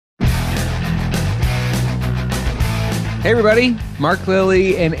Hey everybody, Mark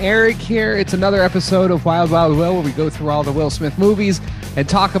Lilly and Eric here. It's another episode of Wild Wild Will where we go through all the Will Smith movies and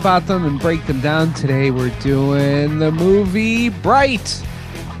talk about them and break them down. Today we're doing the movie Bright.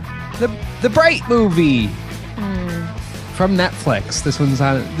 The Bright movie from Netflix.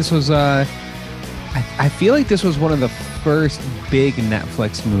 I feel like this was one of the first big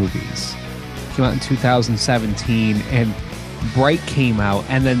Netflix movies. It came out in 2017 and Bright came out,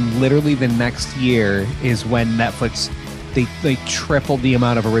 and then literally the next year is when Netflix they tripled the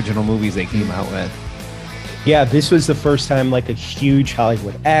amount of original movies they came out with. Yeah, this was the first time like a huge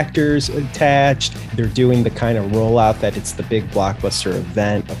Hollywood actors attached. They're doing the kind of rollout that it's the big blockbuster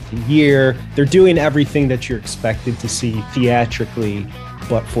event of the year. They're doing everything that you're expected to see theatrically,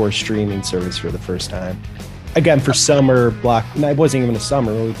 but for a streaming service for the first time. Again, for summer block, and it wasn't even a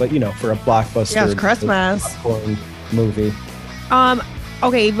summer movie, but for a blockbuster. Yeah, it's Christmas movie.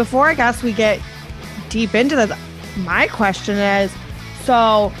 Okay, before I guess we get deep into this, my question is,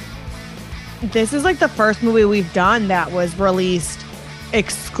 so this is like the first movie we've done that was released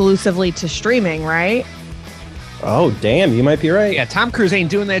exclusively to streaming, right? Oh, damn, you might be right. Yeah, Tom Cruise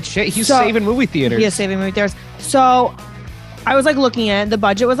ain't doing that shit. He's saving movie theaters. He is saving movie theaters. So I was like looking at it, the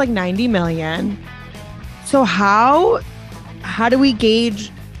budget was like $90 million. So how do we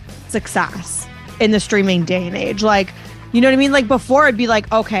gauge success in the streaming day and age? Like, you know what I mean? Like before it'd be like,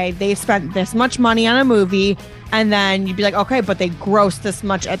 okay, they spent this much money on a movie, and then you'd be like, okay, but they grossed this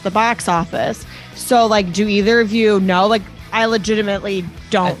much at the box office. So like, do either of you know? Like, I legitimately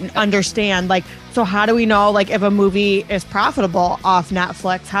don't understand. Like, so how do we know like if a movie is profitable off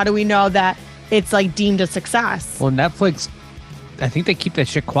Netflix? How do we know that it's like deemed a success? Well, Netflix, I think they keep that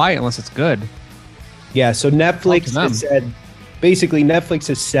shit quiet unless it's good. Yeah, so Netflix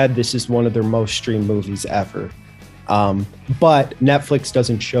has said this is one of their most streamed movies ever. But Netflix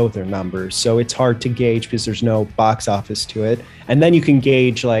doesn't show their numbers, so it's hard to gauge because there's no box office to it. And then you can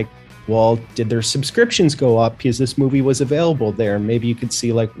gauge like, well, did their subscriptions go up because this movie was available there? Maybe you could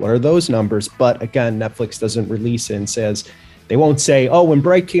see like, what are those numbers? But again, Netflix doesn't release it and says, they won't say, oh, when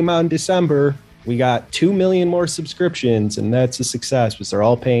Bright came out in December, we got 2 million more subscriptions and that's a success because they're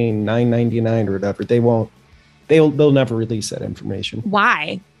all paying $9.99 or whatever. They won't. They'll never release that information.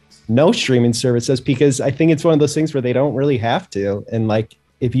 Why? No streaming services, because I think it's one of those things where they don't really have to. And like,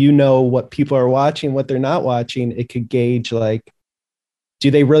 if you know what people are watching, what they're not watching, it could gauge like,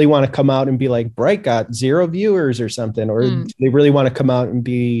 do they really want to come out and be like, Bright got 0 viewers or something? Or do they really want to come out and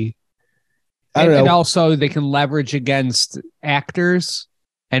be, I don't know. And also they can leverage against actors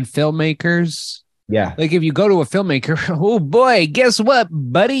and filmmakers. Yeah. Like if you go to a filmmaker, oh boy, guess what,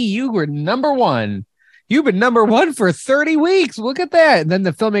 buddy? You were number one. You've been number one for 30 weeks. Look at that. And then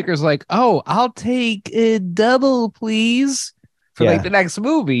the filmmaker's like, oh, I'll take a double, please, for like the next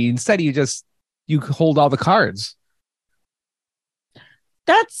movie. Instead, you hold all the cards.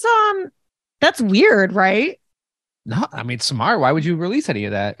 That's weird, right? No, I mean, smart. Why would you release any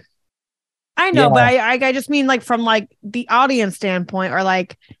of that? I know, but I just mean like from like the audience standpoint, or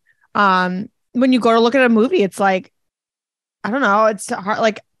like when you go to look at a movie, it's like, I don't know, it's hard.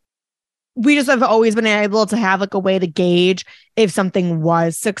 Like, we just have always been able to have like a way to gauge if something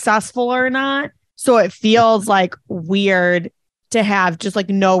was successful or not. So it feels like weird to have just like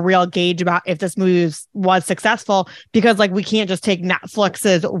no real gauge about if this movie was successful, because like we can't just take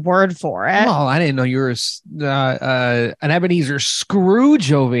Netflix's word for it. Well, I didn't know you were an Ebenezer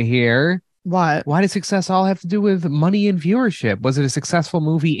Scrooge over here. What? Why does success all have to do with money and viewership? Was it a successful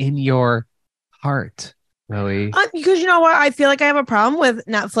movie in your heart? Really? Because you know what? I feel like I have a problem with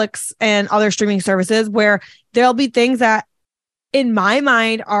Netflix and other streaming services where there'll be things that in my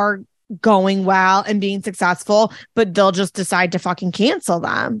mind are going well and being successful, but they'll just decide to fucking cancel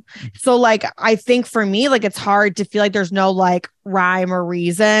them. So like, I think for me, like it's hard to feel like there's no like rhyme or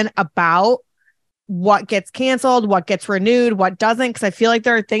reason about what gets canceled, what gets renewed, what doesn't. Because I feel like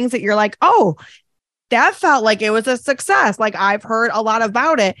there are things that you're like, oh, that felt like it was a success. Like I've heard a lot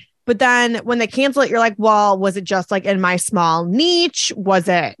about it. But then when they cancel it, you're like, well, was it just like in my small niche? Was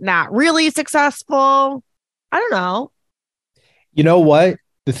it not really successful? I don't know. You know what?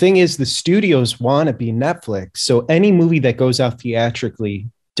 The thing is, the studios want to be Netflix. So any movie that goes out theatrically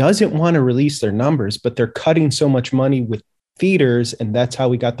doesn't want to release their numbers, but they're cutting so much money with theaters. And that's how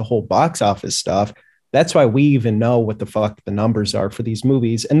we got the whole box office stuff. That's why we even know what the fuck the numbers are for these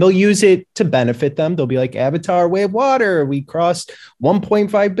movies. And they'll use it to benefit them. They'll be like, Avatar, Way of Water, we crossed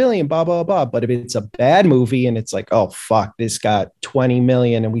 1.5 billion, blah, blah, blah. But if it's a bad movie and it's like, oh, fuck, this got 20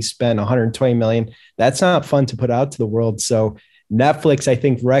 million and we spent 120 million, that's not fun to put out to the world. So Netflix, I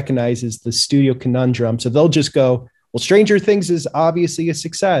think, recognizes the studio conundrum. So they'll just go, well, Stranger Things is obviously a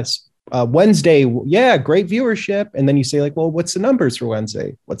success. Wednesday, yeah, great viewership. And then you say like, well, what's the numbers for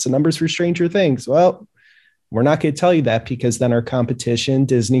Wednesday? What's the numbers for Stranger Things? Well, we're not going to tell you that because then our competition,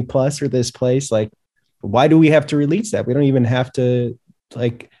 Disney Plus or this place, like, why do we have to release that? We don't even have to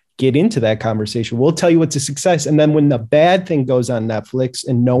like get into that conversation. We'll tell you what's a success. And then when the bad thing goes on Netflix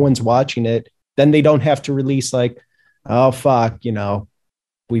and no one's watching it, then they don't have to release like, oh, fuck,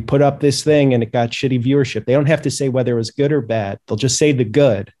 we put up this thing and it got shitty viewership. They don't have to say whether it was good or bad. They'll just say the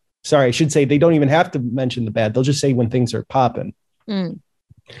good. Sorry, I should say they don't even have to mention the bad. They'll just say when things are popping.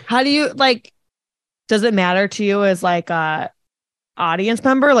 How do you like, does it matter to you as like a audience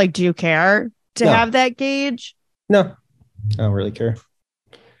member? Like, do you care to have that gauge? No, I don't really care.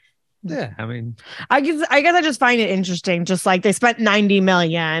 Yeah, I mean, I guess I just find it interesting. Just like they spent 90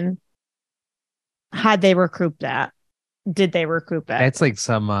 million. Had they recouped that? Did they recoup it? That's like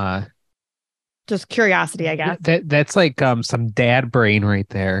some just curiosity, I guess. That's like some dad brain right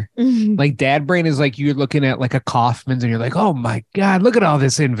there. Like dad brain is like you're looking at like a Kaufman's and you're like, oh my God, look at all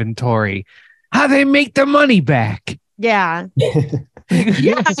this inventory. How they make the money back? Yeah.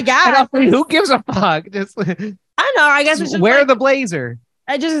 Yeah, I guess. Who gives a fuck? Just I know. I guess it's just wear the blazer.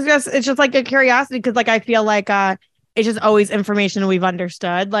 It's just like a curiosity because like I feel like it's just always information we've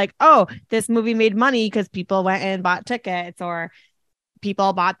understood. Like, oh, this movie made money because people went and bought tickets or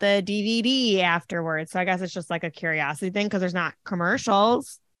people bought the DVD afterwards. So I guess it's just like a curiosity thing because there's not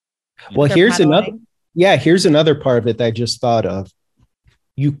commercials. Well, here's another part of it that I just thought of.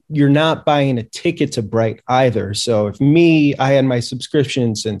 You're not buying a ticket to Bright either. So if I had my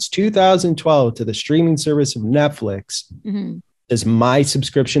subscription since 2012 to the streaming service of Netflix. Does my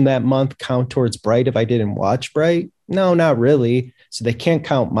subscription that month count towards Bright if I didn't watch Bright? No, not really. So they can't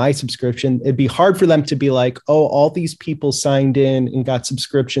count my subscription. It'd be hard for them to be like, oh, all these people signed in and got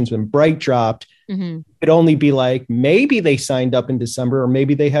subscriptions when Bright dropped. It'd only be like, maybe they signed up in December, or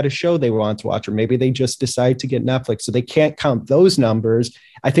maybe they had a show they wanted to watch, or maybe they just decided to get Netflix. So they can't count those numbers.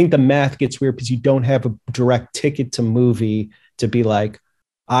 I think the math gets weird because you don't have a direct ticket to movie to be like,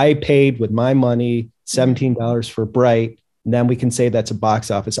 I paid with my money $17 for Bright. And then we can say that's a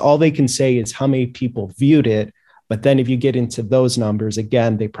box office. All they can say is how many people viewed it. But then if you get into those numbers,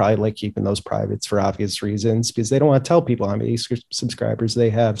 again, they probably like keeping those privates for obvious reasons because they don't want to tell people how many subscribers they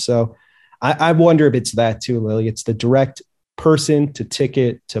have. So I wonder if it's that too, Lily. It's the direct person to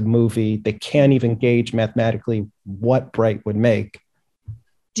ticket to movie. They can't even gauge mathematically what Bright would make.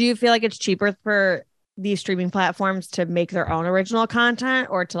 Do you feel like it's cheaper for these streaming platforms to make their own original content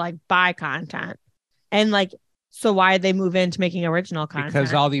or to like buy content? And like, so why did they move into making original content?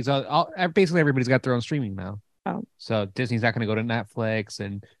 Because all these, basically everybody's got their own streaming now. Oh, so Disney's not going to go to Netflix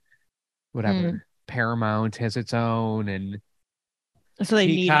and whatever. Paramount has its own, and so they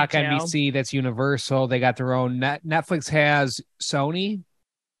Peacock, need NBC. That's Universal. They got their own. Netflix has Sony.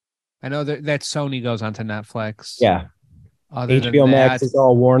 I know that Sony goes onto Netflix. Yeah. Other HBO Max is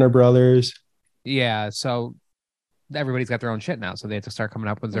all Warner Brothers. Yeah, so everybody's got their own shit now, so they have to start coming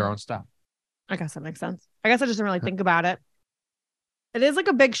up with their own stuff. I guess that makes sense. I guess I just didn't really think about it. It is like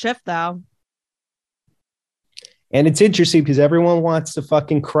a big shift, though. And it's interesting because everyone wants to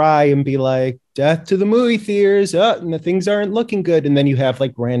fucking cry and be like, death to the movie theaters. And the things aren't looking good. And then you have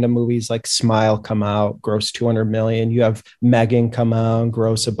like random movies like Smile come out, gross 200 million. You have Megan come out,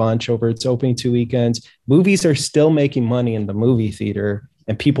 gross a bunch over its opening 2 weekends. Movies are still making money in the movie theater.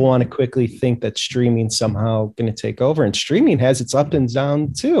 And people want to quickly think that streaming somehow going to take over. And streaming has its up and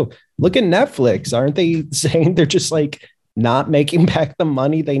down too. Look at Netflix. Aren't they saying they're just like not making back the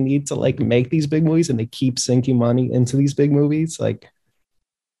money they need to like make these big movies, and they keep sinking money into these big movies? Like,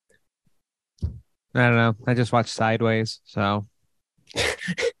 I don't know. I just watched Sideways, so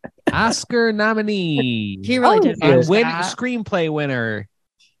Oscar nominee. He really did screenplay winner.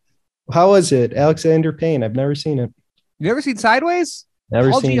 How was it? Alexander Payne. I've never seen it. You ever seen Sideways?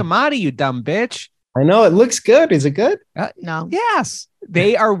 Never Paul seen Giamatti, you dumb bitch. I know, it looks good. Is it good? No. Yes.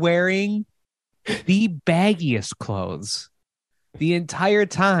 They are wearing the baggiest clothes the entire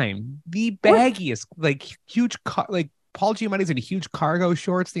time. The baggiest, like huge, like Paul Giamatti's in huge cargo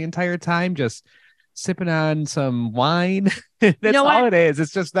shorts the entire time, just sipping on some wine. That's all it is.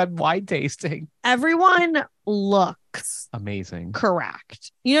 It's just that wine tasting. Everyone looks amazing.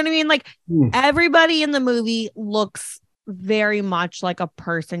 Correct. You know what I mean? Like everybody in the movie looks very much like a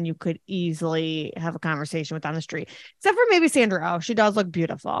person you could easily have a conversation with on the street, except for maybe Sandra Oh. She does look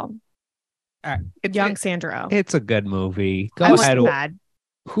beautiful. Young Sandra Oh. It's a good movie. Go ahead.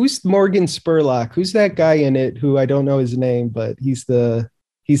 Who's Morgan Spurlock? Who's that guy in it who I don't know his name, but he's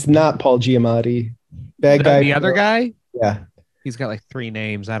not Paul Giamatti. Bad guy. The other guy? Yeah. He's got like 3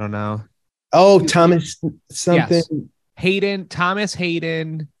 names. I don't know. Oh, Thomas something. Yes. Thomas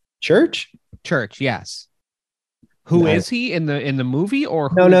Hayden. Church? Church, yes. Who is he in the movie or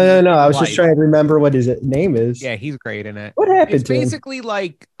who No. I was just trying to remember what his name is. Yeah, he's great in it. What happened it's to him? basically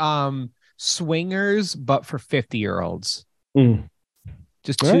like Swingers, but for 50-year-olds.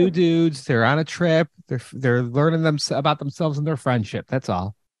 Just two dudes. They're on a trip. They're learning them about themselves and their friendship. That's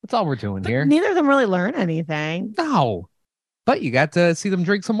all. That's all we're doing here. Neither of them really learn anything. No, but you got to see them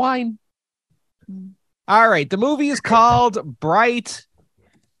drink some wine. All right, the movie is called Bright.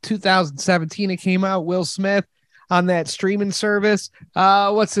 2017 it came out. Will Smith on that streaming service.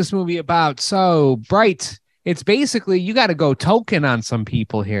 What's this movie about? So Bright, it's basically you got to go token on some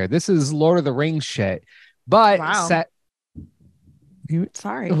people here. This is Lord of the Rings shit, but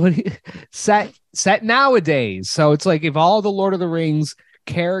set nowadays. So it's like if all the Lord of the Rings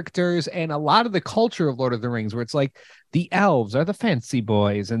characters and a lot of the culture of Lord of the Rings, where it's like the elves are the fancy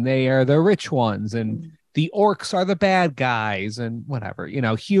boys and they are the rich ones, and the orcs are the bad guys, and whatever,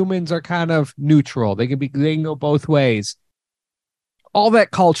 humans are kind of neutral. They can go both ways. All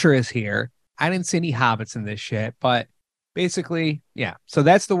that culture is here. I didn't see any hobbits in this shit, but basically, yeah. So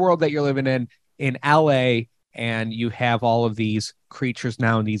that's the world that you're living in LA, and you have all of these creatures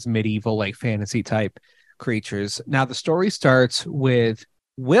now in these medieval, like fantasy type creatures. Now the story starts with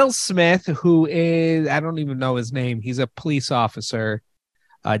Will Smith, who is, I don't even know his name. He's a police officer.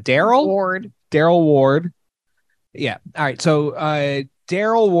 Daryl Ward. Yeah. All right. So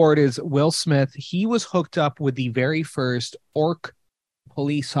Daryl Ward is Will Smith. He was hooked up with the very first orc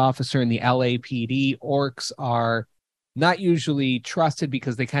police officer in the LAPD. Orcs are not usually trusted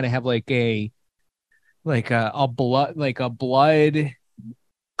because they kind of have like a blood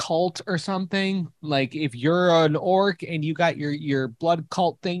cult or something. Like if you're an orc and you got your blood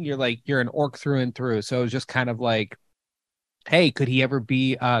cult thing, you're an orc through and through. So it's just kind of like, hey, could he ever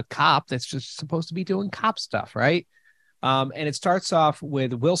be a cop that's just supposed to be doing cop stuff, right? And it starts off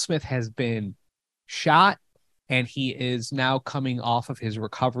with Will Smith has been shot, and he is now coming off of his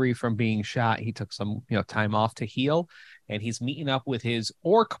recovery from being shot. He took some, time off to heal, and he's meeting up with his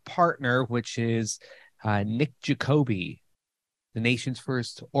orc partner, which is Nick Jacoby, the nation's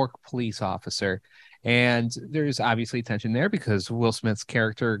first orc police officer. And there's obviously tension there because Will Smith's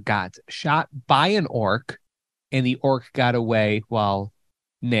character got shot by an orc, and the orc got away while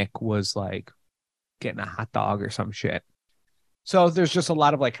Nick was like getting a hot dog or some shit. So there's just a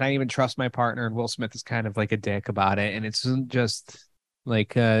lot of like, can I even trust my partner? And Will Smith is kind of like a dick about it. And it's just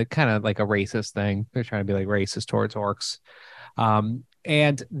like kind of like a racist thing. They're trying to be like racist towards orcs. And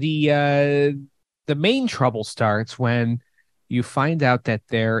the main trouble starts when you find out that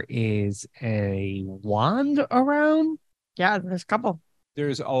there is a wand around. Yeah, there's a couple.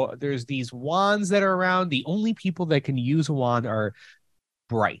 There's these wands that are around. The only people that can use a wand are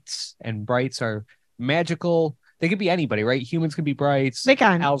brights, and brights are magical. They could be anybody, right? Humans can be brights. They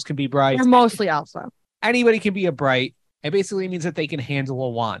can. Elves can be brights. They're mostly elves, though. Anybody can be a bright. It basically means that they can handle a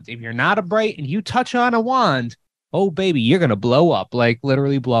wand. If you're not a bright and you touch on a wand, oh baby, you're gonna blow up, like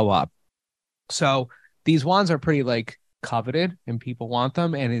literally blow up. So these wands are pretty like coveted, and people want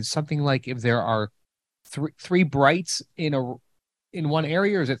them. And it's something like if there are three brights in one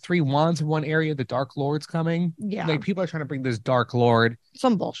area, or is it three wands in one area? The Dark Lord's coming. Yeah. Like people are trying to bring this Dark Lord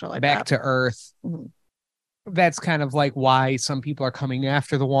some bullshit like back that to Earth. Mm-hmm. That's kind of like why some people are coming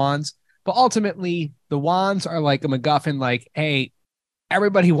after the wands. But ultimately, the wands are like a MacGuffin, like, hey,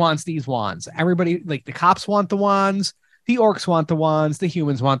 everybody wants these wands. Everybody, like the cops want the wands, the orcs want the wands, the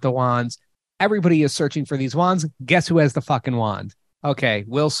humans want the wands. Everybody is searching for these wands. Guess who has the fucking wand? Okay,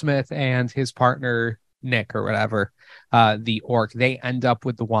 Will Smith and his partner Nick or whatever, the orc, they end up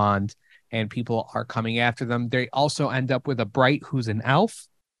with the wand, and people are coming after them. They also end up with a bright who's an elf.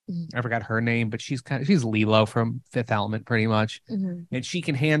 I forgot her name, but she's Lilo from Fifth Element pretty much. And she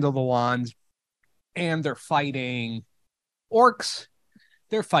can handle the wand, and they're fighting orcs.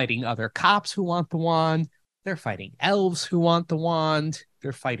 They're fighting other cops who want the wand. They're fighting elves who want the wand.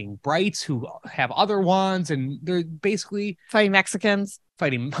 They're fighting brights who have other wands, and they're basically fighting Mexicans.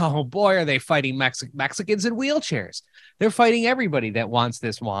 Oh boy, are they fighting Mexicans in wheelchairs. They're fighting everybody that wants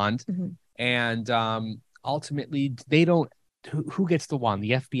this wand. And ultimately, they don't. Who gets the wand?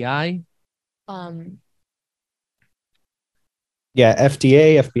 The FBI? Yeah,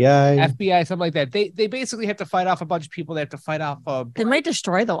 FBI, something like that. They basically have to fight off a bunch of people. They have to fight off a. They might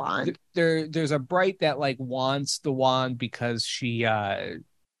destroy the wand. There's a bright that like wants the wand because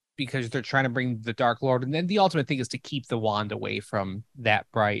because they're trying to bring the Dark Lord, and then the ultimate thing is to keep the wand away from that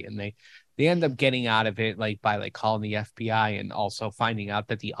bright, and they end up getting out of it like by like calling the FBI and also finding out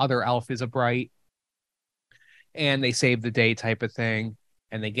that the other elf is a bright, and they save the day type of thing,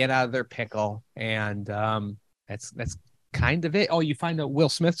 and they get out of their pickle, and that's kind of it. Oh, you find out Will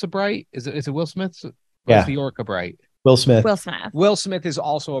Smith's a Bright. Is it Will Smith's? Or Yeah. is the orc a Bright? Will Smith. Will Smith is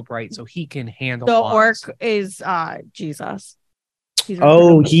also a Bright, so he can handle the wands. orc is Jesus.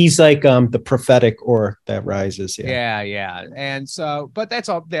 He's like the prophetic orc that rises. Yeah. And so, but that's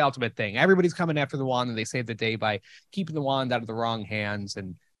all the ultimate thing. Everybody's coming after the wand, and they save the day by keeping the wand out of the wrong hands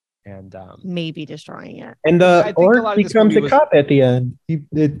and maybe destroying it. And the orc becomes a cop at the end.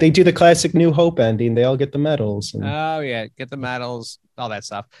 They do the classic New Hope ending. They all get the medals. Oh yeah, get the medals, all that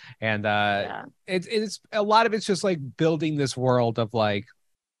stuff. And it's a lot of it's just like building this world of like,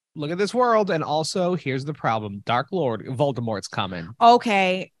 look at this world, and also here's the problem: Dark Lord Voldemort's coming.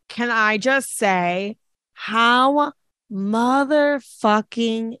 Okay, can I just say, how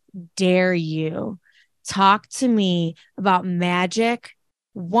motherfucking dare you talk to me about magic,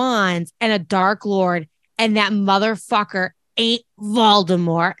 wands, and a Dark Lord, and that motherfucker ain't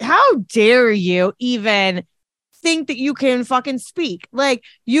Voldemort? How dare you even think that you can fucking speak? Like,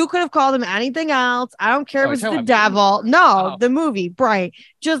 you could have called him anything else. I don't care if it's the devil. No, the movie, Bright.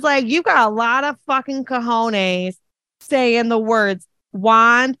 Just like, you've got a lot of fucking cojones saying the words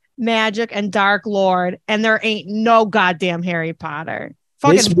wand, magic, and Dark Lord, and there ain't no goddamn Harry Potter.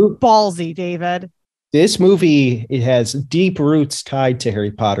 Fucking ballsy, David. This movie, it has deep roots tied to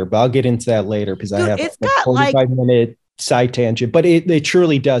Harry Potter, but I'll get into that later because I have a 45-minute side tangent, but it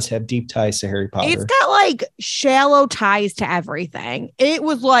truly does have deep ties to Harry Potter. It's got like shallow ties to everything. It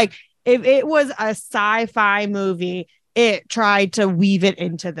was like, if it was a sci-fi movie, it tried to weave it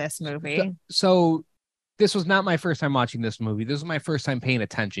into this movie. So this was not my first time watching this movie. This was my first time paying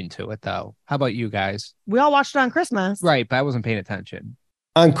attention to it, though. How about you guys? We all watched it on Christmas. Right, but I wasn't paying attention.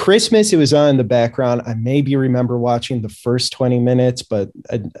 On Christmas, it was on in the background. I maybe remember watching the first 20 minutes, but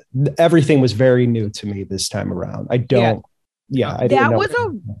everything was very new to me this time around. I didn't that was a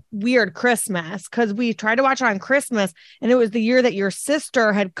weird Christmas because we tried to watch it on Christmas, and it was the year that your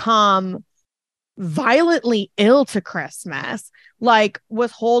sister had come violently ill to Christmas, like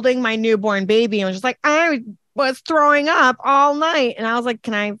was holding my newborn baby and was just like, I was throwing up all night. And I was like,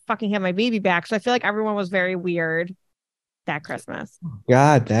 can I fucking have my baby back? So I feel like everyone was very weird that Christmas.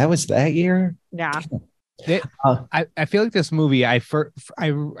 God, that was that year. Yeah. I feel like this movie, I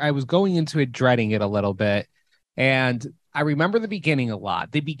was going into it dreading it a little bit, and I remember the beginning a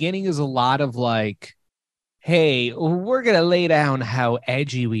lot. The beginning is a lot of like, hey, we're gonna lay down how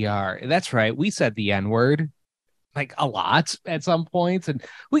edgy we are. That's right, we said the N-word like a lot at some points, and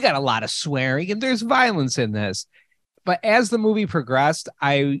we got a lot of swearing, and there's violence in this. But as the movie progressed,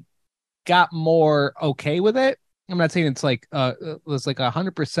 I got more okay with it. I'm not saying it's like was like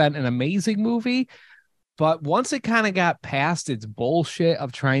 100% an amazing movie, but once it kind of got past its bullshit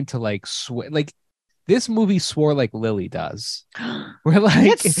of trying to like swear, like this movie swore like Lily does. We're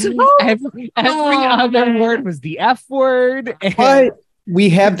like every other word was the F word. But we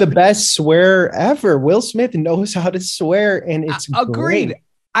have the best swear ever. Will Smith knows how to swear, and it's agreed.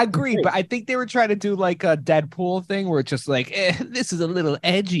 But I think they were trying to do like a Deadpool thing where it's just like, this is a little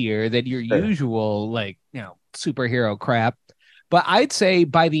edgier than your usual, like, superhero crap. But I'd say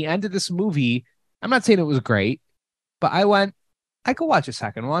by the end of this movie, I'm not saying it was great, but I could watch a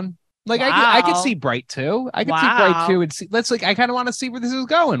second one. Like, wow. I could see Bright 2. I could see Bright 2 and see. I kind of want to see where this is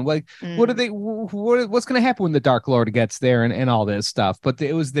going. Like, what's going to happen when the Dark Lord gets there and all this stuff? But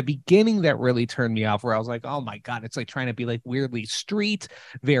it was the beginning that really turned me off, where I was like, oh my God, it's like trying to be like weirdly street,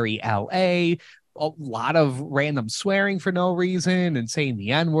 very LA, a lot of random swearing for no reason and saying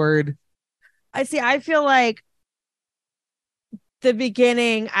the N-word. I feel like the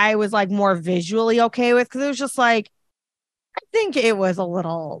beginning I was like more visually okay with, because it was just like, I think it was a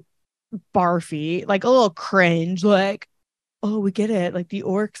little barfy, like a little cringe, like, oh, we get it, like the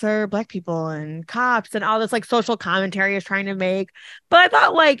orcs are black people and cops and all this like social commentary is trying to make. But I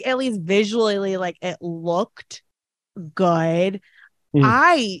thought like at least visually like it looked good.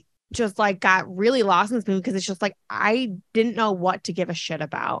 I just like got really lost in this movie because it's just like I didn't know what to give a shit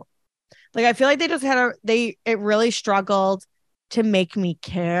about. Like, I feel like they just had it really struggled to make me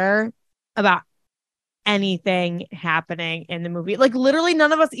care about anything happening in the movie. Like, literally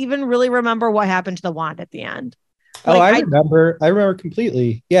none of us even really remember what happened to the wand at the end. Like, I remember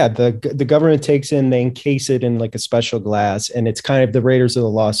completely. Yeah, the government takes in, they encase it in like a special glass, and it's kind of the Raiders of the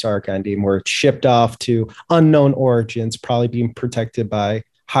Lost Ark ending, where it's shipped off to unknown origins, probably being protected by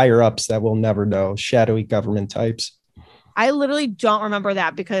higher ups that we'll never know, shadowy government types. I literally don't remember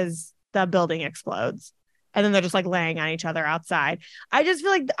that because the building explodes and then they're just like laying on each other outside. I just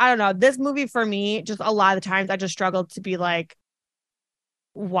feel like, I don't know, this movie for me, just a lot of the times I just struggled to be like,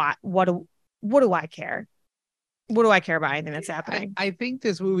 what do I care? What do I care about anything that's happening? I think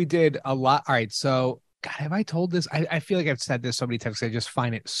this movie did a lot. All right. So God, have I told this? I feel like I've said this so many times. I just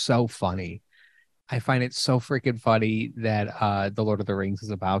find it so funny. I find it so freaking funny that the Lord of the Rings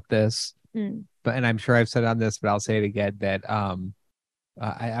is about this. But and I'm sure I've said on this, but I'll say it again that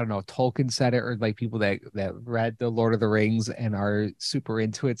I don't know, Tolkien said it, or like people that read the Lord of the Rings and are super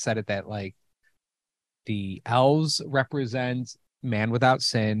into it said it, that like the elves represent man without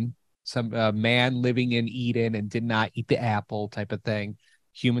sin, some man living in Eden and did not eat the apple type of thing.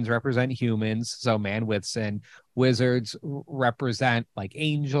 Humans represent humans, so man with sin. Wizards represent like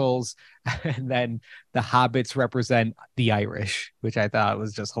angels, and then the hobbits represent the Irish, which I thought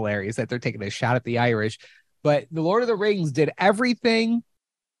was just hilarious that they're taking a shot at the Irish. But the Lord of the Rings did everything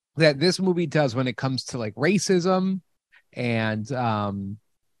that this movie does when it comes to like racism and you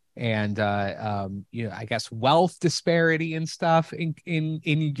know, I guess wealth disparity and stuff in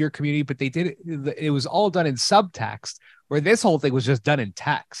your community, but they did it was all done in subtext, where this whole thing was just done in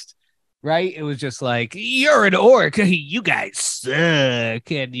text, right? It was just like, you're an orc, you guys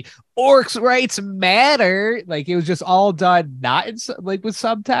suck, and orcs' rights matter. Like, it was just all done not in like with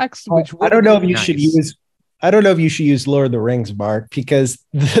subtext, which I don't know if you should use. I don't know if you should use Lord of the Rings, Mark, because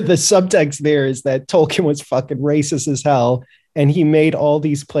the subtext there is that Tolkien was fucking racist as hell, and he made all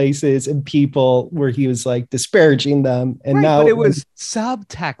these places and people where he was like disparaging them. And right, now, but it was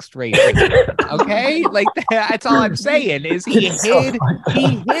subtext racism. Okay, like that's all I'm saying is he hid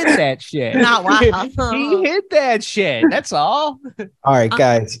that shit. Not wow. He hid that shit. That's all. All right,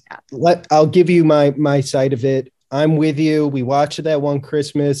 guys, I'll give you my side of it. I'm with you. We watched it that one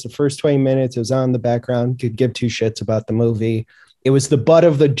Christmas. The first 20 minutes, it was on in the background. Could give two shits about the movie. It was the butt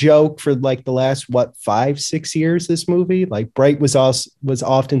of the joke for like the last, 5-6 years, this movie. Like Bright was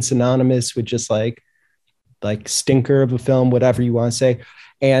often synonymous with just like stinker of a film, whatever you want to say.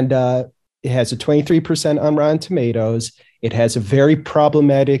 And it has a 23% on Rotten Tomatoes. It has a very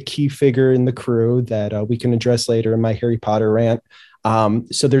problematic key figure in the crew that we can address later in my Harry Potter rant.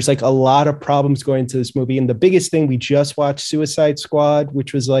 So there's like a lot of problems going into this movie. And the biggest thing, we just watched Suicide Squad,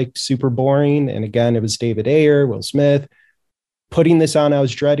 which was like super boring. And again, it was David Ayer, Will Smith. Putting this on, I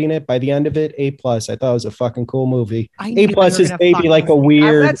was dreading it. By the end of it, A+. I thought it was a fucking cool movie. A+ is maybe like a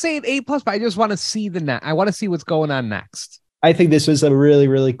weird. I'm not saying A+, but I just want to see I want to see what's going on next. I think this was a really,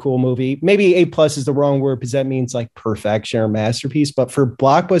 really cool movie. Maybe A+ is the wrong word because that means like perfection or masterpiece. But for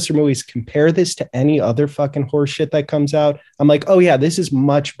blockbuster movies, compare this to any other fucking horse shit that comes out. I'm like, oh yeah, this is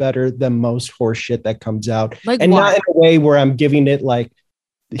much better than most horse shit that comes out. Like, and not in a way where I'm giving it like,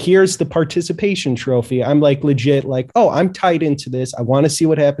 here's the participation trophy. I'm like legit like, oh, I'm tied into this. I want to see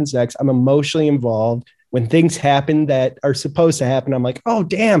what happens next. I'm emotionally involved. When things happen that are supposed to happen, I'm like, oh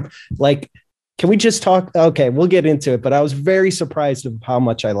damn, like, can we just talk? Okay, we'll get into it. But I was very surprised of how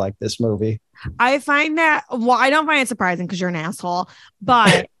much I like this movie. I find that, well, I don't find it surprising because you're an asshole.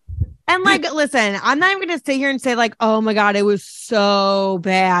 But, and like, listen, I'm not even going to sit here and say like, oh my God, it was so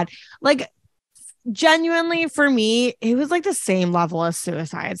bad. Like, genuinely for me, it was like the same level as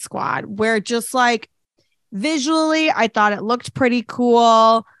Suicide Squad, where just like visually, I thought it looked pretty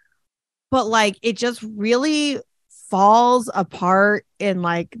cool. But like, it just really falls apart in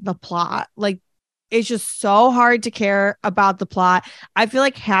like the plot. Like, it's just so hard to care about the plot. I feel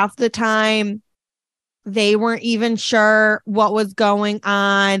like half the time they weren't even sure what was going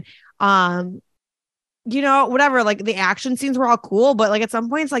on. You know, whatever, like the action scenes were all cool, but like at some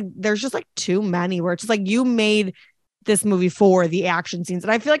points, like there's just like too many where it's just like you made this movie for the action scenes.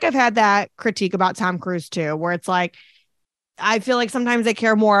 And I feel like I've had that critique about Tom Cruise too, where it's like, I feel like sometimes they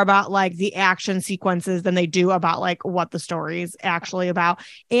care more about like the action sequences than they do about like what the story is actually about.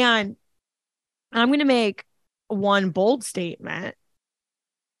 And I'm going to make one bold statement.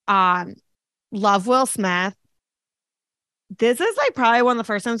 Love Will Smith. This is like probably one of the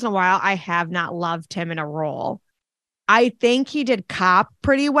first times in a while I have not loved him in a role. I think he did Cop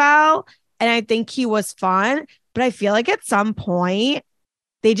pretty well, and I think he was fun, but I feel like at some point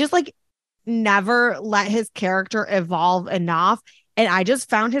they just like never let his character evolve enough. And I just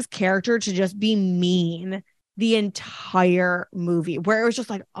found his character to just be mean the entire movie, where it was just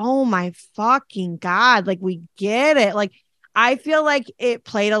like, oh my fucking God, like we get it. Like, I feel like it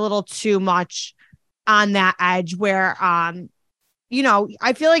played a little too much on that edge where, you know,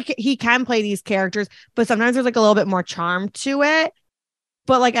 I feel like he can play these characters, but sometimes there's like a little bit more charm to it.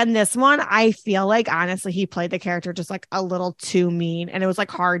 But like on this one, I feel like honestly, he played the character just like a little too mean, and it was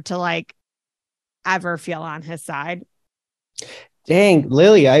like hard to like ever feel on his side. Dang,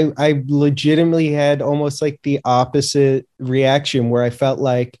 Lily, I legitimately had almost like the opposite reaction, where I felt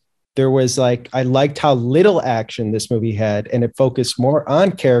like there was like, I liked how little action this movie had, and it focused more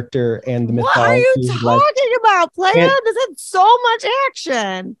on character and the mythology. What are you talking about, player? This had so much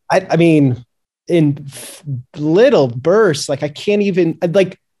action. I mean, in little bursts. Like I can't even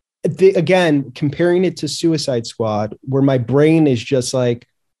like again, comparing it to Suicide Squad, where my brain is just like,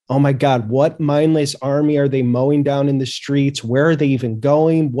 oh my God, what mindless army are they mowing down in the streets? Where are they even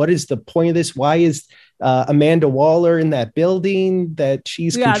going? What is the point of this? Why is Amanda Waller in that building that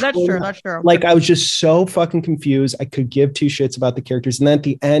she's that's true. That's true. Like I was just so fucking confused. I could give two shits about the characters. And then at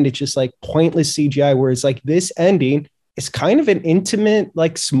the end, it's just like pointless CGI where it's like this ending is kind of an intimate,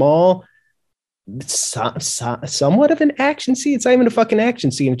 like small, somewhat of an action scene. It's not even a fucking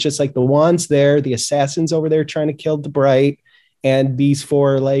action scene. It's just like the wand's there, the assassins over there trying to kill the Bright, and these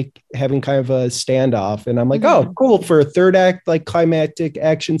four like having kind of a standoff. And I'm like, oh, cool. For a third act, like climactic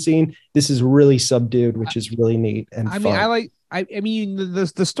action scene, this is really subdued, which is really neat. And I mean,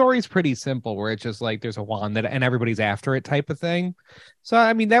 the story's pretty simple where it's just like there's a wand that and everybody's after it type of thing. So,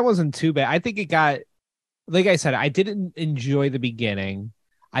 I mean, that wasn't too bad. I think it got, like I said, I didn't enjoy the beginning.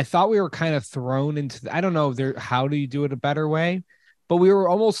 I thought we were kind of thrown into, I don't know how do you do it a better way, but we were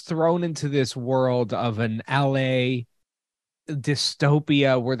almost thrown into this world of an LA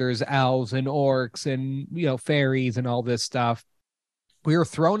dystopia where there's elves and orcs and, you know, fairies and all this stuff. We were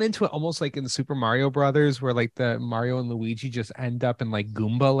thrown into it almost like in Super Mario Brothers, where like the Mario and Luigi just end up in like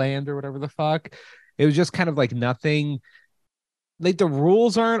Goomba land or whatever the fuck. It was just kind of like nothing, like the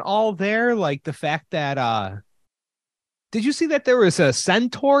rules aren't all there. Like the fact that, did you see that there was a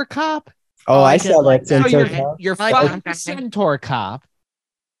centaur cop? Oh, I saw that centaur cop. You're fine with centaur cop.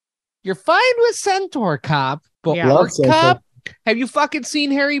 You're fine with centaur cop, but orc cop? Have you fucking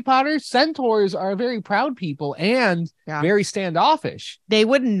seen Harry Potter? Centaurs are very proud people and very standoffish. They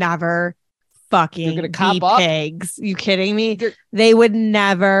would never fucking be pigs. You kidding me? They would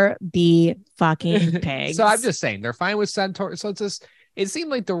never be fucking pigs. So I'm just saying they're fine with centaurs. So it's just, it seemed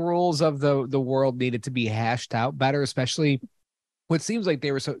like the rules of the world needed to be hashed out better, especially what seems like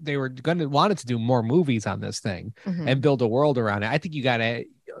they were going to wanted to do more movies on this thing and build a world around it. I think you got to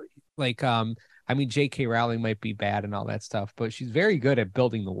like, I mean, J.K. Rowling might be bad and all that stuff, but she's very good at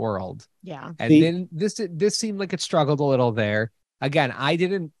building the world. Yeah. And then this seemed like it struggled a little there. Again, I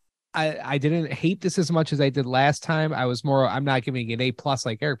didn't hate this as much as I did last time. I'm not giving it an A+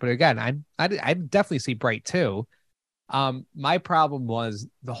 like Eric, but again, I definitely see Bright too. My problem was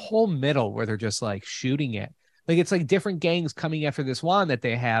the whole middle where they're just like shooting it. Like it's like different gangs coming after this wand that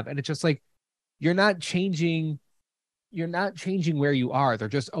they have, and it's just like you're not changing where you are. They're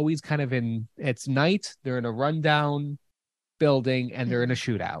just always kind of it's night, they're in a rundown building and they're in a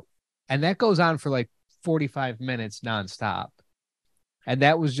shootout. And that goes on for like 45 minutes nonstop. And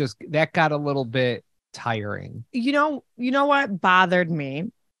that got a little bit tiring. You know what bothered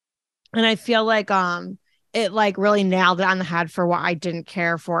me? And I feel like it like really nailed it on the head for what I didn't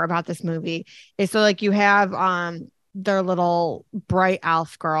care for about this movie. Is so like you have their little bright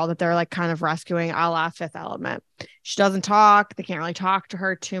elf girl that they're like kind of rescuing a la Fifth Element. She doesn't talk. They can't really talk to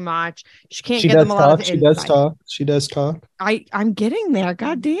her too much. She can't get them a lot of insight. She does talk. I'm getting there.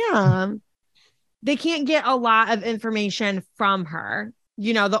 God damn. They can't get a lot of information from her.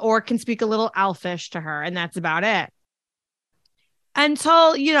 You know, the orc can speak a little elfish to her, and that's about it.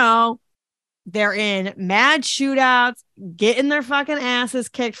 Until, you know, they're in mad shootouts, getting their fucking asses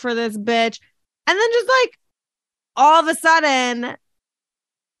kicked for this bitch. And then just like all of a sudden,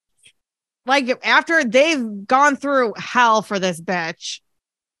 like after they've gone through hell for this bitch,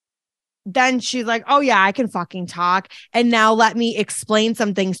 then she's like, oh yeah, I can fucking talk. And now let me explain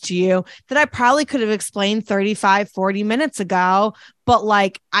some things to you that I probably could have explained 35, 40 minutes ago, but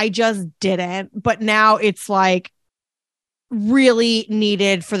like, I just didn't. But now it's like really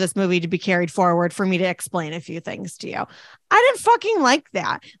needed for this movie to be carried forward for me to explain a few things to you. I didn't fucking like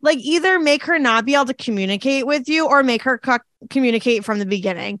that. Like either make her not be able to communicate with you or make her communicate from the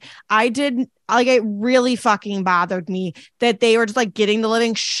beginning. It really fucking bothered me that they were just like getting the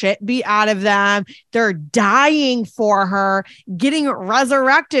living shit beat out of them. They're dying for her, getting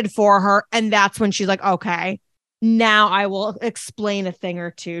resurrected for her. And that's when she's like, okay, now I will explain a thing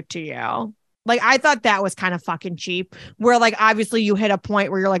or two to you. Like, I thought that was kind of fucking cheap, where like, obviously you hit a point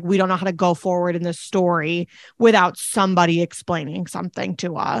where you're like, we don't know how to go forward in this story without somebody explaining something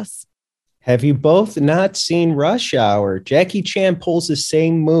to us. Have you both not seen Rush Hour? Jackie Chan pulls the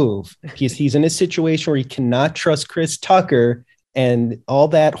same move. He's in a situation where he cannot trust Chris Tucker and all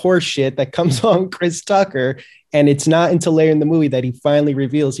that horse shit that comes on Chris Tucker. And it's not until later in the movie that he finally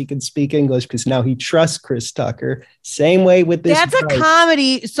reveals he can speak English because now he trusts Chris Tucker. Same way with this. That's a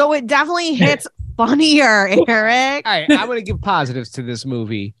comedy, so it definitely hits funnier, Eric. All right, I'm going to give positives to this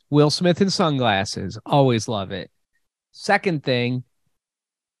movie. Will Smith in sunglasses. Always love it. Second thing,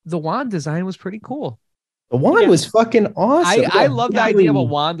 the wand design was pretty cool. The wand was fucking awesome. I love the idea of a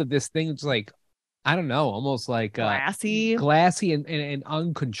wand of this thing. It's like I don't know, almost like glassy and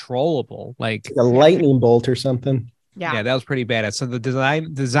uncontrollable. Like a lightning bolt or something. Yeah, that was pretty badass. So the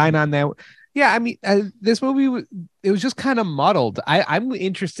design on that, yeah, I mean, this movie it was just kind of muddled. I'm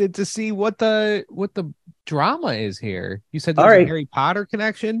interested to see what the drama is here. You said there's a Harry Potter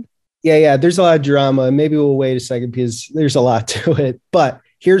connection. Yeah. There's a lot of drama. Maybe we'll wait a second because there's a lot to it. But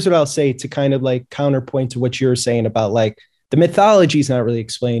here's what I'll say to kind of like counterpoint to what you're saying about like the mythology is not really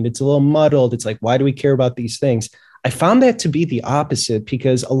explained. It's a little muddled. It's like, why do we care about these things? I found that to be the opposite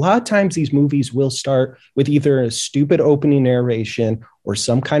because a lot of times these movies will start with either a stupid opening narration or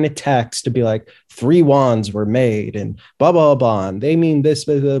some kind of text to be like 3 wands were made and blah, blah, blah. And they mean this,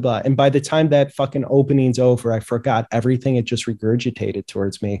 blah, blah, blah. And by the time that fucking opening's over, I forgot everything. It just regurgitated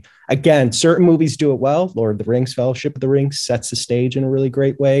towards me. Again, certain movies do it well. Lord of the Rings, Fellowship of the Ring sets the stage in a really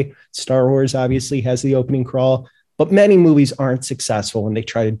great way. Star Wars obviously has the opening crawl, but many movies aren't successful when they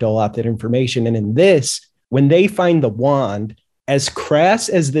try to dole out that information. And in this, when they find the wand, as crass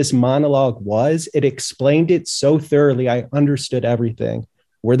as this monologue was, it explained it so thoroughly. I understood everything.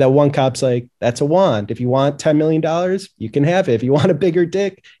 Where that one cop's like, that's a wand. If you want $10 million, you can have it. If you want a bigger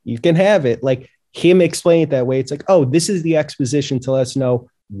dick, you can have it. Like him explain it that way. It's like, oh, this is the exposition to let us know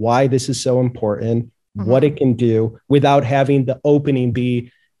why this is so important, what it can do without having the opening be,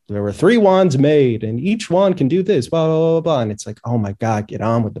 there were 3 wands made and each one can do this, blah, blah, blah, blah. And it's like, oh my God, get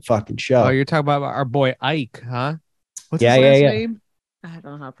on with the fucking show. Oh, you're talking about our boy Ike, huh? What's his last name? I don't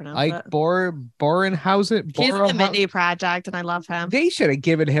know how to pronounce Ike it. Borenhausen. He's in the Mindy Project and I love him. They should have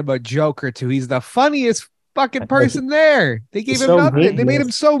given him a joke or two. He's the funniest fucking person there. They gave him nothing. Mean, they made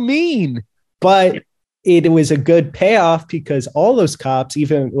him so mean. But it was a good payoff because all those cops,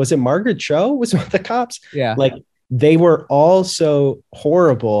 even, was it Margaret Cho was one of the cops? Yeah. Like, they were all so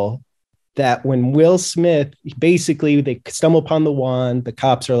horrible that when Will Smith, basically they stumble upon the wand, the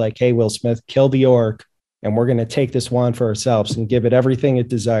cops are like, hey, Will Smith, kill the orc and we're going to take this wand for ourselves and give it everything it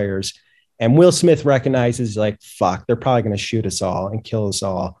desires. And Will Smith recognizes like, fuck, they're probably going to shoot us all and kill us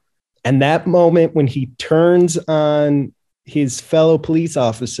all. And that moment when he turns on his fellow police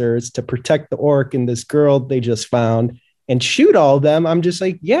officers to protect the orc and this girl they just found and shoot all of them, I'm just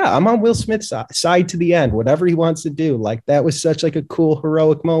like, yeah, I'm on Will Smith's side to the end, whatever he wants to do. Like that was such like a cool,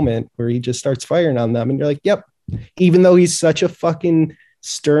 heroic moment where he just starts firing on them. And you're like, yep, even though he's such a fucking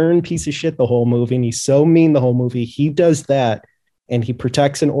stern piece of shit the whole movie, and he's so mean the whole movie, he does that. And he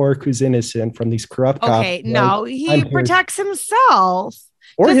protects an orc who's innocent from these corrupt cops. Okay, no, he protects himself.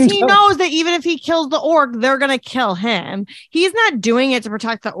 Because he knows that even if he kills the orc, they're going to kill him. He's not doing it to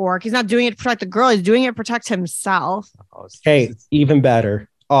protect the orc. He's not doing it to protect the girl. He's doing it to protect himself. Hey, even better.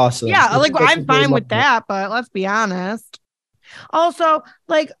 Awesome. Yeah, like I'm fine with that, but let's be honest. Also,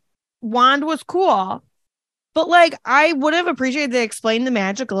 like, wand was cool. But, like, I would have appreciated they explain the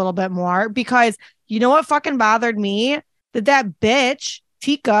magic a little bit more because you know what fucking bothered me? That bitch,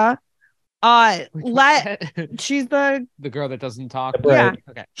 Tika, she's the girl that doesn't talk. Yeah.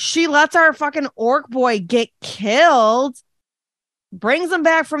 Okay. She lets our fucking orc boy get killed, brings him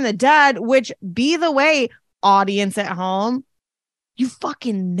back from the dead, which, be the way, audience at home, you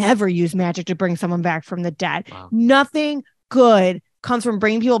fucking never use magic to bring someone back from the dead. Wow. Nothing good comes from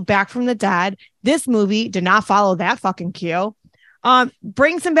bringing people back from the dead. This movie did not follow that fucking cue.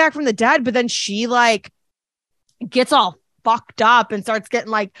 Brings him back from the dead, but then she like gets all fucked up and starts getting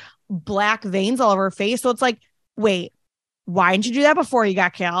like black veins all over her face. So it's like, wait, why didn't you do that before you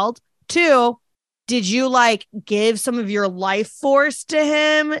got killed? 2, did you like give some of your life force to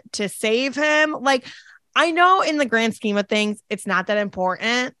him to save him? Like, I know in the grand scheme of things, it's not that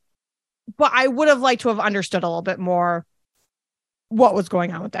important, but I would have liked to have understood a little bit more what was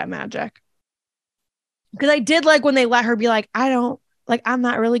going on with that magic. Because I did like when they let her be like, I'm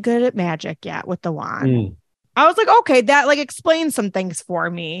not really good at magic yet with the wand. I was like, okay, that like explains some things for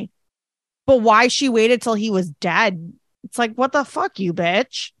me. But why she waited till he was dead? It's like, what the fuck, you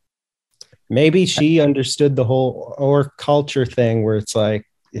bitch? Maybe she understood the whole orc culture thing where it's like,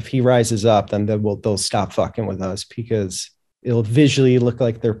 if he rises up, then they'll stop fucking with us because it'll visually look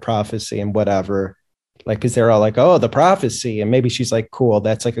like their prophecy and whatever. Like, because they're all like, oh, the prophecy. And maybe she's like, cool,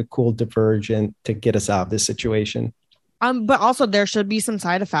 that's like a cool divergent to get us out of this situation. But also there should be some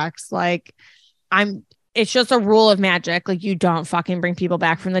side effects. Like, it's just a rule of magic. Like, you don't fucking bring people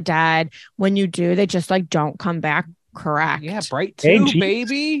back from the dead. When you do, they just like don't come back correct. Yeah, Bright 2,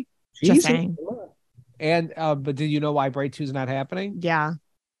 baby. Just saying. And but do you know why Bright 2 is not happening? Yeah.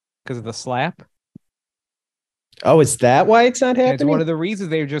 Because of the slap. Oh, is that why it's not happening? It's one of the reasons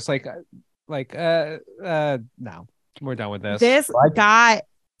they're just like no, we're done with this. This got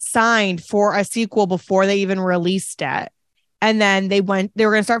signed for a sequel before they even released it. And then they were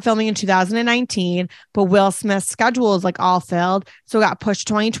going to start filming in 2019, but Will Smith's schedule is like all filled. So it got pushed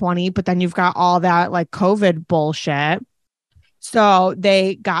 2020, but then you've got all that like COVID bullshit. So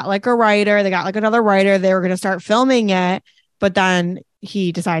they got like a writer, they got like another writer. They were going to start filming it, but then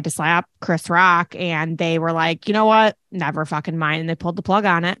he decided to slap Chris Rock and they were like, you know what? Never fucking mind. And they pulled the plug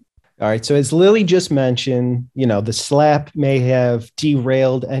on it. All right. So as Lily just mentioned, the slap may have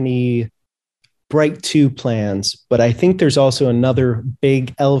derailed any Bright 2 plans, but I think there's also another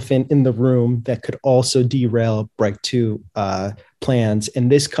big elephant in the room that could also derail Bright 2 plans.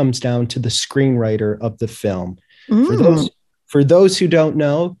 And this comes down to the screenwriter of the film. For those who don't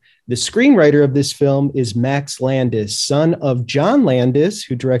know, the screenwriter of this film is Max Landis, son of John Landis,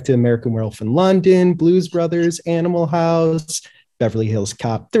 who directed American Werewolf in London, Blues Brothers, Animal House, Beverly Hills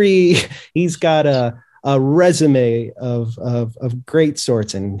Cop 3. He's got a resume of great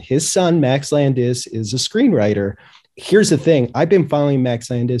sorts. And his son, Max Landis, is a screenwriter. Here's the thing. I've been following Max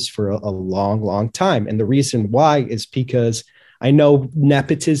Landis for a long, long time. And the reason why is because I know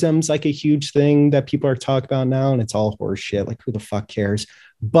nepotism's like a huge thing that people are talking about now, and it's all horse shit. Like, who the fuck cares?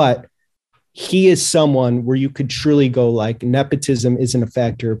 But he is someone where you could truly go like, nepotism isn't a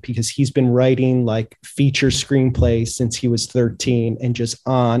factor, because he's been writing like feature screenplays since he was 13 and just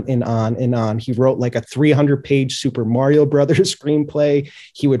on and on and on. He wrote like a 300-page Super Mario Brothers screenplay.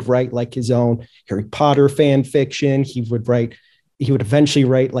 He would write like his own Harry Potter fan fiction. He would eventually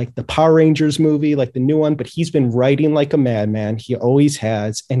write like the Power Rangers movie, like the new one, but he's been writing like a madman. He always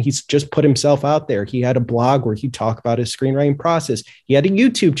has. And he's just put himself out there. He had a blog where he'd talk about his screenwriting process. He had a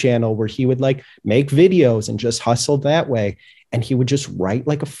YouTube channel where he would like make videos and just hustle that way. And he would just write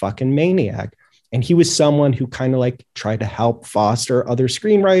like a fucking maniac. And he was someone who kind of like tried to help foster other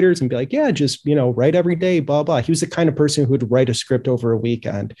screenwriters and be like, yeah, just, write every day, blah, blah. He was the kind of person who would write a script over a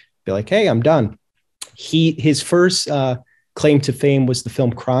weekend, be like, hey, I'm done. His first, claim to fame was the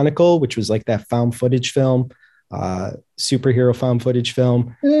film Chronicle, which was like that found footage film, superhero found footage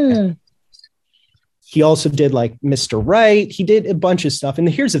film. He also did like Mr. Right. He did a bunch of stuff. And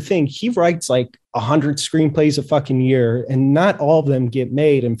here's the thing. He writes like 100 screenplays a fucking year, and not all of them get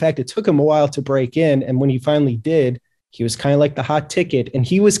made. In fact, it took him a while to break in. And when he finally did, he was kind of like the hot ticket. And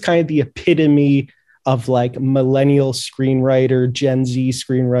he was kind of the epitome of like millennial screenwriter, Gen Z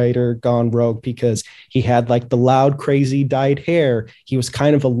screenwriter gone rogue, because he had like the loud, crazy dyed hair. He was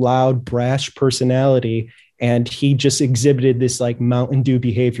kind of a loud, brash personality. And he just exhibited this like Mountain Dew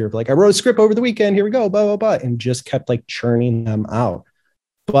behavior of like, I wrote a script over the weekend, here we go, blah, blah, blah, and just kept like churning them out.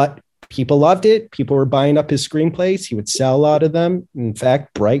 But people loved it. People were buying up his screenplays. He would sell a lot of them. In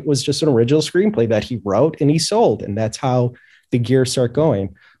fact, Bright was just an original screenplay that he wrote and he sold. And that's how the gears start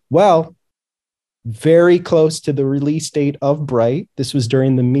going. Well, very close to the release date of Bright, this was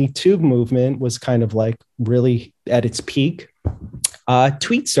during the Me Too movement, was kind of like really at its peak.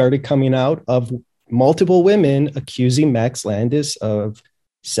 Tweets started coming out of multiple women accusing Max Landis of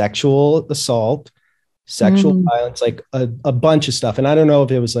sexual assault, sexual violence, like a bunch of stuff. And I don't know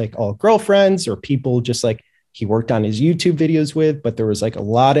if it was like all girlfriends or people just like he worked on his YouTube videos with, but there was like a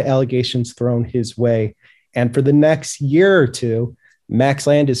lot of allegations thrown his way. And for the next year or two, Max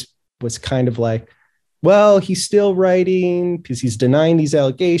Landis was kind of like, well, he's still writing because he's denying these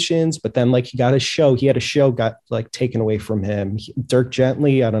allegations, but then like he had a show got like taken away from him. Dirk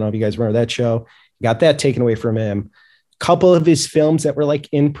Gently, I don't know if you guys remember that show, got that taken away from him. A couple of his films that were like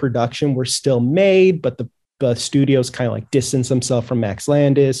in production were still made, but the studios kind of like distanced themselves from Max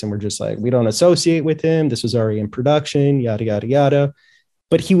Landis and were just like, we don't associate with him. This was already in production, yada, yada, yada.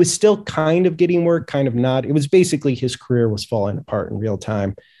 But he was still kind of getting work, kind of not. It was basically his career was falling apart in real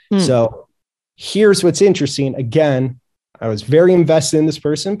time. So here's what's interesting. Again, I was very invested in this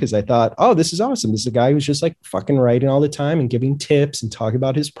person because I thought, oh, this is awesome. This is a guy who's just like fucking writing all the time and giving tips and talking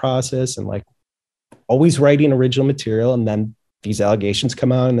about his process and like always writing original material. And then these allegations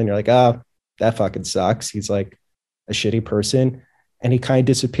come out and then you're like, oh, that fucking sucks. He's like a shitty person. And he kind of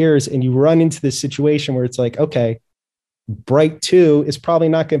disappears. And you run into this situation where it's like, okay, Bright 2 is probably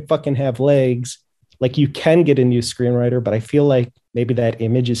not going to fucking have legs. Like you can get a new screenwriter, but I feel like maybe that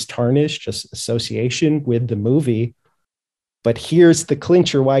image is tarnished, just association with the movie. But here's the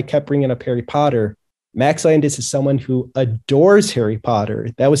clincher why I kept bringing up Harry Potter. Max Landis is someone who adores Harry Potter.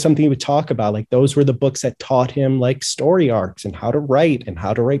 That was something he would talk about. Like those were the books that taught him like story arcs and how to write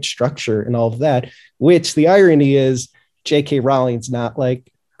structure and all of that, which the irony is J.K. Rowling's not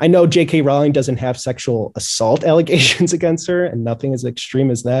like, I know J.K. Rowling doesn't have sexual assault allegations against her and nothing as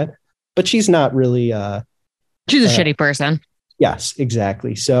extreme as that, but she's not really, she's a shitty person. Yes,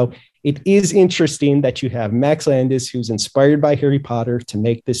 exactly. So it is interesting that you have Max Landis, who's inspired by Harry Potter, to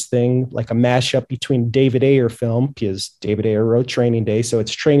make this thing like a mashup between David Ayer film, because David Ayer wrote Training Day. So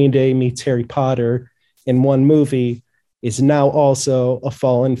it's Training Day meets Harry Potter in one movie, is now also a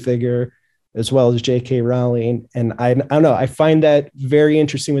fallen figure, as well as J.K. Rowling. And I don't know, I find that very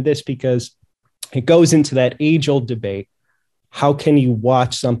interesting with this because it goes into that age-old debate. How can you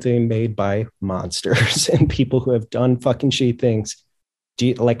watch something made by monsters and people who have done fucking shitty things?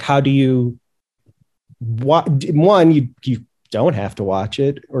 How do you one, you don't have to watch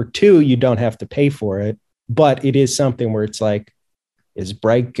it, or two, you don't have to pay for it, but it is something where it's like, is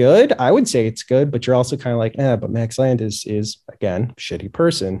Bright good? I would say it's good, but you're also kind of like, but Max Landis is again, shitty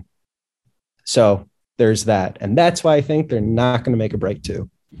person. So there's that. And that's why I think they're not going to make a Bright 2.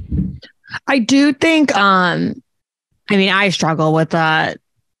 I do think, I struggle with art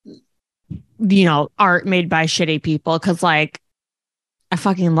made by shitty people. Cause like, I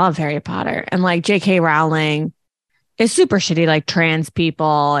fucking love Harry Potter, and like J.K. Rowling is super shitty, like trans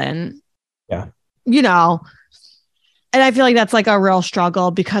people, and and I feel like that's like a real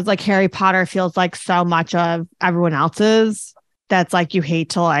struggle because like Harry Potter feels like so much of everyone else's. That's like you hate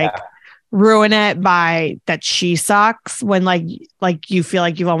to ruin it by that she sucks when like you feel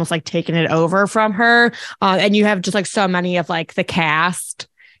like you've almost like taken it over from her, and you have just like so many of like the cast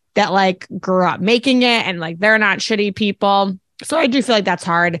that like grew up making it, and like they're not shitty people. So I do feel like that's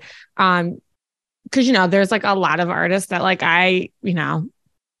hard. Cause there's like a lot of artists that like, I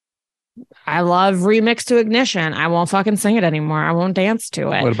love Remix to Ignition. I won't fucking sing it anymore. I won't dance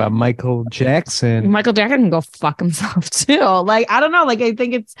to it. What about Michael Jackson? Michael Jackson can go fuck himself too. Like, I don't know. Like, I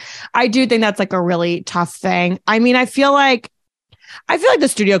do think that's like a really tough thing. I mean, I feel like the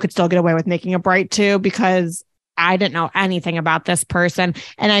studio could still get away with making a Bright 2 because I didn't know anything about this person.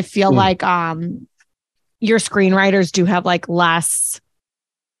 And I feel like, your screenwriters do have like less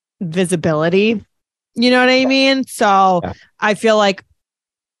visibility. You know what I mean? So I feel like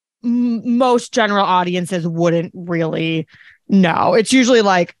most general audiences wouldn't really know. It's usually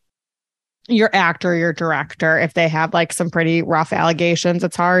like your actor, your director, if they have like some pretty rough allegations,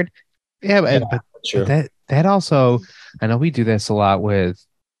 it's hard. Yeah, but that also, I know we do this a lot with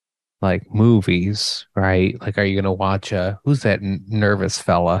like movies, right? Like, are you going to watch who's that nervous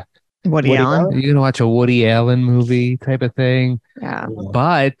fella? Woody Allen. Are you going to watch a Woody Allen movie type of thing? Yeah.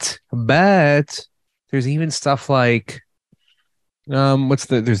 But there's even stuff like,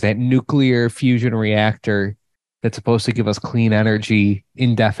 there's that nuclear fusion reactor that's supposed to give us clean energy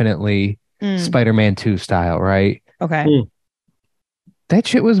indefinitely, Spider-Man 2 style, right? Okay. That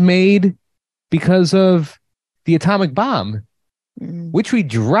shit was made because of the atomic bomb, which we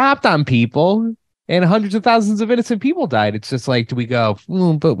dropped on people. And hundreds of thousands of innocent people died. It's just like, do we go,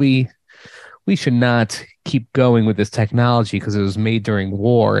 but we should not keep going with this technology because it was made during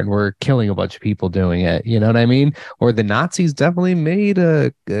war and we're killing a bunch of people doing it. You know what I mean? Or the Nazis definitely made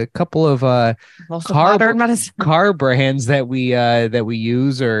a couple of car brands that we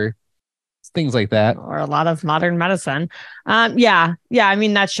use, or things like that. Or a lot of modern medicine. Yeah. I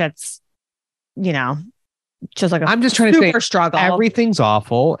mean, that shit's, just like I'm just trying to say struggle. Everything's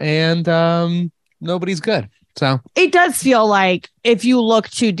awful and nobody's good. So it does feel like if you look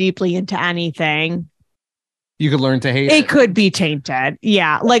too deeply into anything, you could learn to hate it. It could be tainted.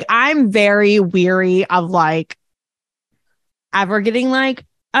 Yeah. Like, I'm very weary of like ever getting like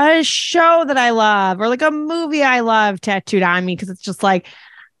a show that I love or like a movie I love tattooed on me, because it's just like,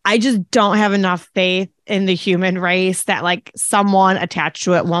 I just don't have enough faith in the human race that like someone attached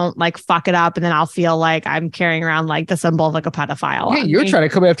to it won't like fuck it up, and then I'll feel like I'm carrying around like the symbol of like a pedophile. Hey, you're trying to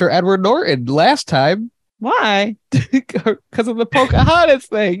come after Edward Norton last time. Why? Because of the Pocahontas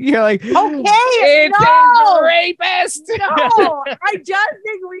thing. You're like, okay, it's a rapist. No, I just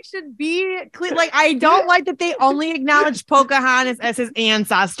think we should be clear. Like, I don't like that they only acknowledge Pocahontas as his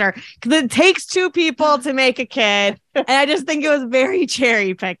ancestor, because it takes two people to make a kid. And I just think it was very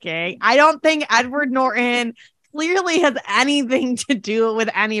cherry picking. I don't think Edward Norton clearly has anything to do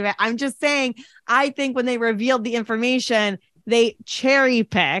with any of it. I'm just saying, I think when they revealed the information, they cherry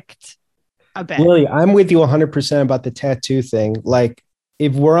picked a bit. Lily, I'm with you 100% about the tattoo thing. Like,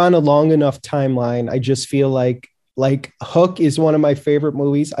 if we're on a long enough timeline, I just feel like Hook is one of my favorite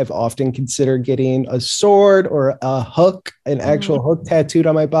movies. I've often considered getting a sword or a hook, an actual hook tattooed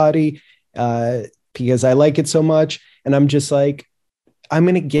on my body, because I like it so much. And I'm just like, I'm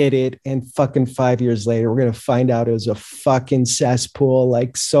going to get it. And fucking 5 years later, we're going to find out it was a fucking cesspool.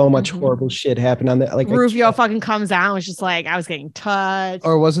 Like, so much horrible shit happened on that. Like, Rufio fucking comes out and was just like, I was getting touched.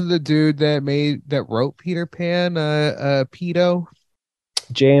 Or wasn't the dude that wrote Peter Pan, pedo?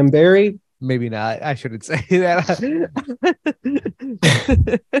 J.M. Barrie? Maybe not. I shouldn't say that.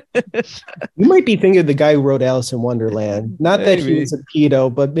 You might be thinking of the guy who wrote Alice in Wonderland. Not that he Maybe. was a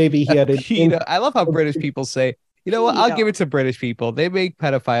pedo, but maybe he had an Pedo. I love how British people say, you know what? I'll give it to British people. They make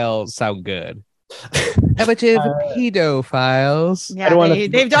pedophiles sound good. A bunch of pedophiles. Yeah,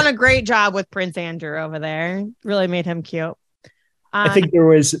 they've done a great job with Prince Andrew over there. Really made him cute. I think there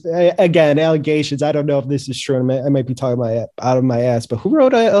was, again, allegations. I don't know if this is true. I might be talking out of my ass, but who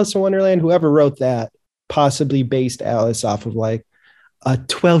wrote Alice in Wonderland? Whoever wrote that possibly based Alice off of like a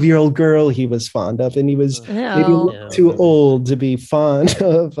 12-year-old girl he was fond of, and he was maybe too old to be fond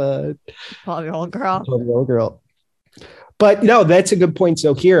of a 12-year-old girl. 12-year-old girl. But no, that's a good point.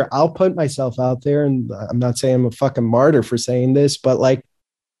 So here, I'll put myself out there, and I'm not saying I'm a fucking martyr for saying this, but like,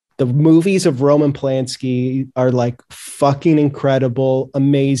 the movies of Roman Polanski are like fucking incredible,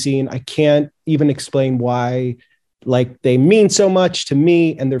 amazing. I can't even explain why. Like, they mean so much to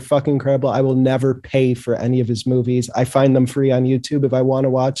me, and they're fucking incredible. I will never pay for any of his movies. I find them free on YouTube if I want to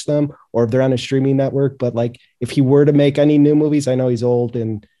watch them, or if they're on a streaming network. But like, if he were to make any new movies, I know he's old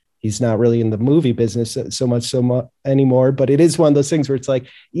and he's not really in the movie business so much anymore, but it is one of those things where it's like,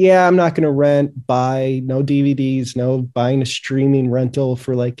 yeah, I'm not going to buy no DVDs, no buying a streaming rental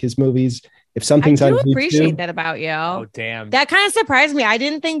for like his movies. If something's on YouTube. I appreciate that about you. Oh, damn. That kind of surprised me. I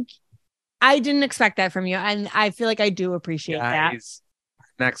didn't expect that from you. And I feel like I do appreciate that.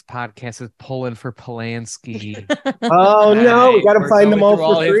 Next podcast is pulling for Polanski. Oh no, we got to find them all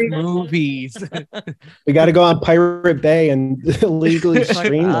for free. Movies. We got to go on Pirate Bay and legally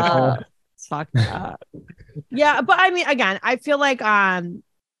stream them. Fuck that. Yeah, but I mean, again, I feel like I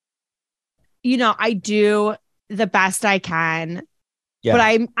do the best I can. Yeah.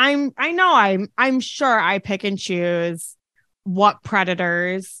 But I'm sure I pick and choose what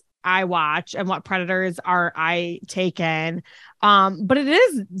Predators I watch and what Predators I take in. But it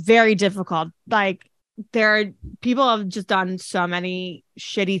is very difficult. Like, people have just done so many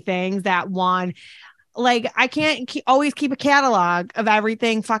shitty things that like, I can't always keep a catalog of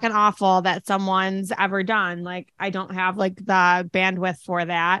everything fucking awful that someone's ever done. Like, I don't have like the bandwidth for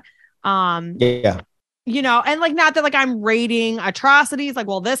that. Yeah. And like, not that like I'm rating atrocities, like,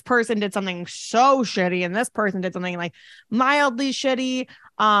 well, this person did something so shitty and this person did something like mildly shitty.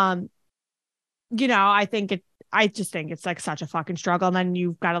 I just think it's like such a fucking struggle. And then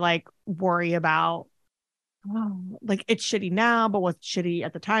you've got to like worry about, like, it's shitty now, but what's shitty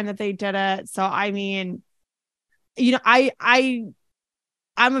at the time that they did it. So, I mean, I'm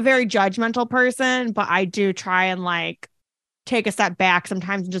a very judgmental person, but I do try and like take a step back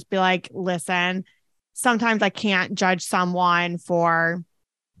sometimes and just be like, listen, sometimes I can't judge someone for,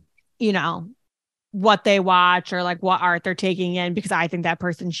 what they watch or like what art they're taking in, because I think that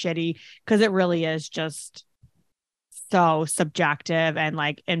person's shitty, because it really is just so subjective and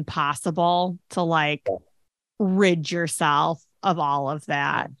like impossible to like rid yourself of all of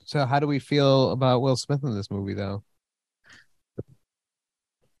that. So how do we feel about Will Smith in this movie though?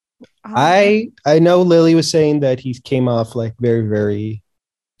 I know Lily was saying that he came off like very, very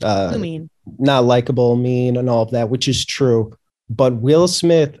mean, not likable, mean, and all of that, which is true. But Will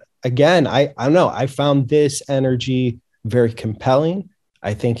Smith, again, I don't know. I found this energy very compelling.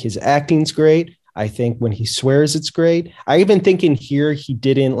 I think his acting's great. I think when he swears, it's great. I even think in here he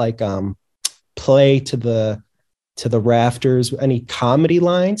didn't like play to the rafters any comedy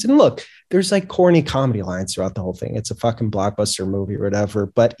lines. And look, there's like corny comedy lines throughout the whole thing. It's a fucking blockbuster movie or whatever.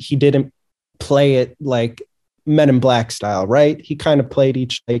 But he didn't play it like Men in Black style, right? He kind of played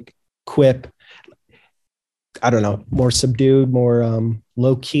each like quip, I don't know, more subdued, more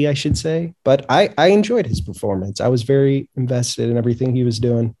low key, I should say. But I enjoyed his performance. I was very invested in everything he was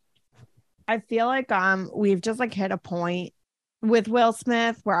doing. I feel like we've just like hit a point with Will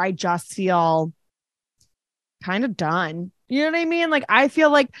Smith where I just feel kind of done. You know what I mean? Like, I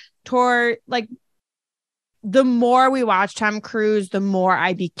feel like the more we watched Tom Cruise, the more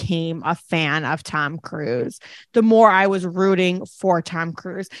I became a fan of Tom Cruise, the more I was rooting for Tom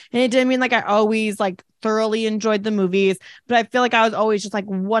Cruise. And it didn't mean like I always like thoroughly enjoyed the movies, but I feel like I was always just like,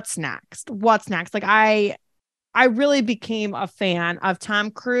 what's next? What's next? Like, I really became a fan of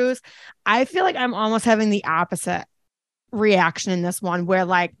Tom Cruise. I feel like I'm almost having the opposite reaction in this one, where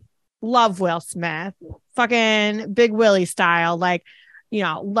like, love Will Smith, fucking Big Willie style, like,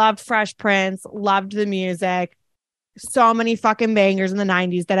 loved Fresh Prince, loved the music, so many fucking bangers in the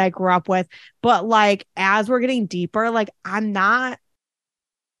 90s that I grew up with. But like, as we're getting deeper, like, I'm not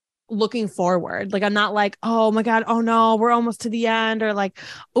looking forward. Like, I'm not like, oh my God, oh no, we're almost to the end, or like,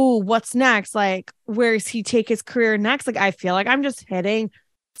 oh, what's next? Like, where does he take his career next? Like, I feel like I'm just hitting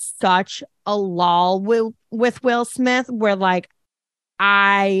such a lull with Will Smith, where like,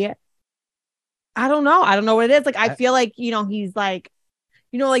 I I don't know. I don't know what it is. Like, I feel like, he's like,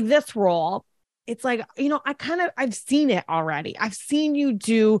 like this role. It's like, I've seen it already. I've seen you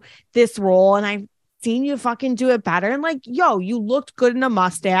do this role and I've seen you fucking do it better. And like, yo, you looked good in a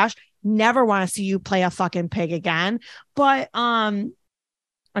mustache. Never want to see you play a fucking pig again. But I'm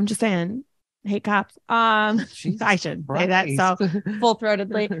just saying, hate cops. I should say that so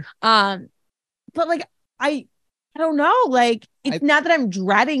full-throatedly. But like, I don't know. Like, it's not that I'm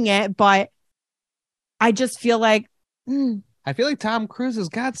dreading it, but I just feel like I feel like Tom Cruise has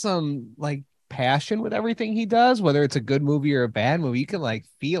got some like passion with everything he does, whether it's a good movie or a bad movie. You can like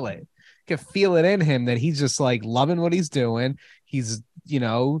feel it. You can feel it in him that he's just like loving what he's doing. He's,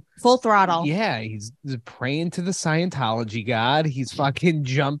 full throttle. Yeah, he's praying to the Scientology god. He's fucking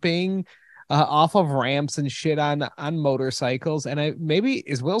jumping off of ramps and shit on motorcycles. And maybe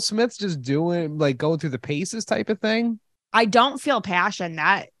is Will Smith just doing like going through the paces type of thing? I don't feel passion.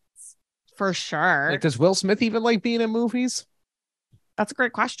 That's for sure. Like, does Will Smith even like being in movies? That's a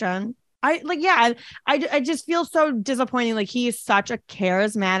great question. I just feel so disappointing. Like, he is such a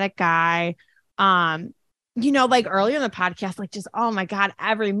charismatic guy. Like earlier in the podcast, like, just, oh my God,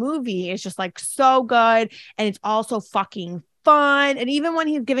 every movie is just like so good. And it's also fucking fun. And even when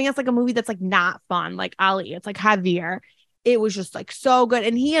he's giving us like a movie that's like not fun, like Ali, it's like heavier. It was just like so good.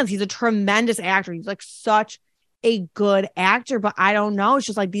 And he's a tremendous actor. He's like such a good actor, but I don't know. It's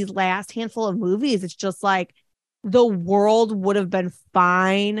just like these last handful of movies. It's just like the world would have been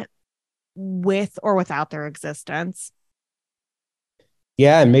fine with or without their existence.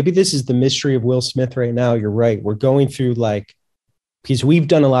 Yeah, and maybe this is the mystery of Will Smith right now. You're right. We're going through like, because we've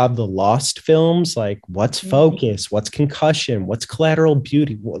done a lot of the Lost films, like what's Focus, what's Concussion, what's Collateral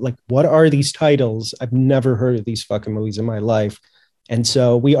Beauty, what are these titles? I've never heard of these fucking movies in my life. And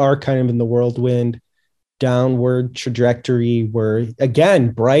so we are kind of in the whirlwind downward trajectory where,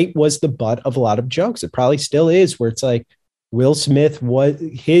 again, Bright was the butt of a lot of jokes. It probably still is, where it's like Will Smith,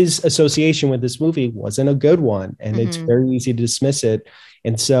 his association with this movie wasn't a good one. And it's very easy to dismiss it.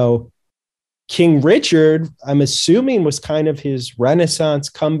 And so King Richard, I'm assuming, was kind of his Renaissance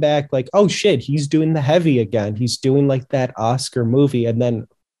comeback. Like, oh shit, he's doing the heavy again. He's doing like that Oscar movie. And then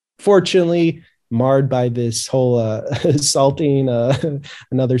fortunately marred by this whole assaulting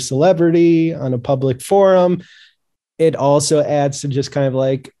another celebrity on a public forum. It also adds to just kind of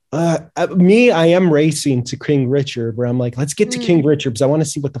like, I am racing to King Richard, where I'm like, let's get to King Richard because I want to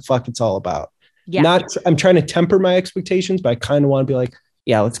see what the fuck it's all about. Yeah. I'm trying to temper my expectations, but I kind of want to be like,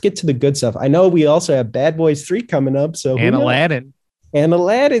 yeah, let's get to the good stuff. I know we also have Bad Boys 3 coming up. So Aladdin. And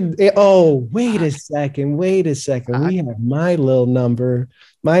Aladdin. Oh, wait a second. We have my little number,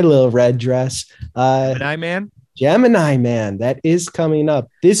 my little red dress. Gemini Man. That is coming up.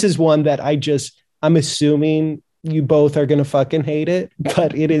 This is one that I'm assuming you both are going to fucking hate it,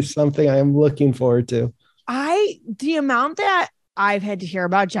 but it is something I am looking forward to. The amount that I've had to hear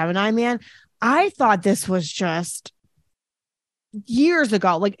about Gemini Man, I thought this was just years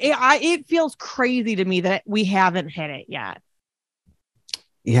ago. Like, it feels crazy to me that we haven't hit it yet.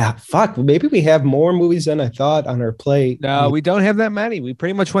 Yeah, fuck. Maybe we have more movies than I thought on our plate. No, we don't have that many. We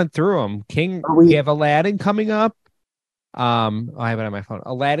pretty much went through them. We have Aladdin coming up. I have it on my phone.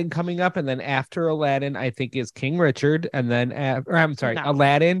 Aladdin coming up, and then after Aladdin, I think is King Richard, and then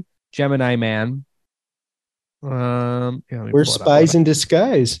Aladdin, Gemini Man. We're Spies in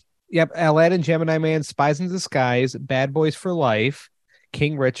Disguise. Yep, Aladdin, Gemini Man, Spies in Disguise, Bad Boys for Life,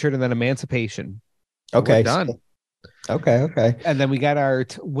 King Richard, and then Emancipation. Okay, we're done. Okay. And then we got our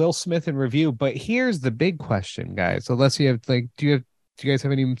Will Smith in review. But here's the big question, guys. So let's see if do you guys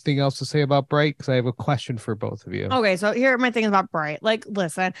have anything else to say about Bright? Because I have a question for both of you. Okay, so here are my things about Bright. Like,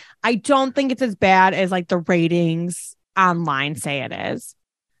 listen, I don't think it's as bad as like the ratings online say it is.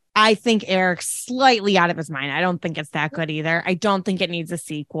 I think Eric's slightly out of his mind. I don't think it's that good either. I don't think it needs a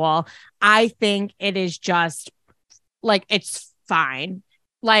sequel. I think it is just like, it's fine.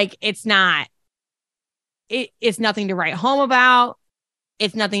 Like, it's not, it's nothing to write home about.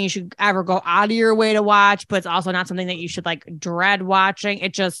 It's nothing you should ever go out of your way to watch, but it's also not something that you should like dread watching.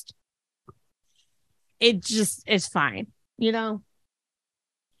 It just is fine, you know?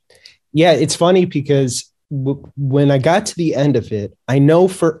 Yeah, it's funny because when I got to the end of it, I know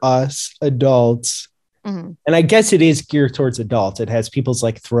for us adults, and I guess it is geared towards adults. It has people's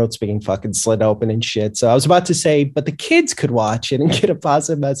like throats being fucking slit open and shit. So I was about to say, but the kids could watch it and get a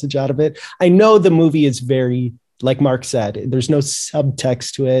positive message out of it. I know the movie is very, like Mark said, there's no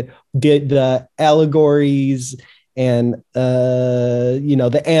subtext to it. The allegories and the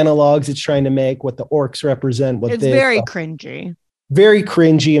analogs it's trying to make, what the orcs represent, it's very cringy. Very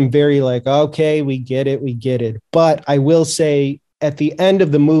cringy and very like, okay, we get it. But I will say at the end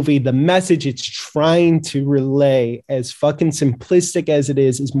of the movie, the message it's trying to relay, as fucking simplistic as it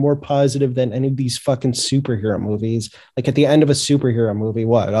is more positive than any of these fucking superhero movies. Like at the end of a superhero movie,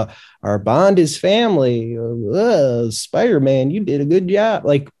 what? Our bond is family. Spider-Man, you did a good job.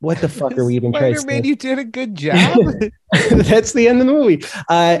 Like, what the fuck are we even trying to say? Spider-Man, you did a good job. That's the end of the movie.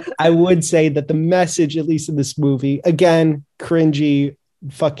 I would say that the message, at least in this movie, again, cringy,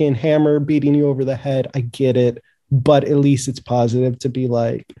 fucking hammer beating you over the head. I get it. But at least it's positive to be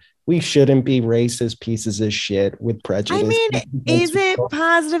like, we shouldn't be racist pieces of shit with prejudice. I mean, is it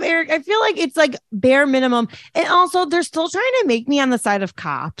positive, Eric? I feel like it's like bare minimum. And also, they're still trying to make me on the side of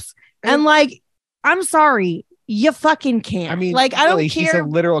cops. And like, I'm sorry, you fucking can't. I mean, like, I don't care. He's a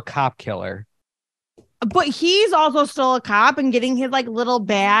literal cop killer. But he's also still a cop and getting his like little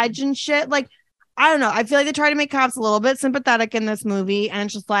badge and shit. Like, I don't know. I feel like they try to make cops a little bit sympathetic in this movie. And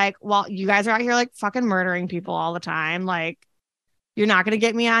it's just like, well, you guys are out here like fucking murdering people all the time. Like, you're not going to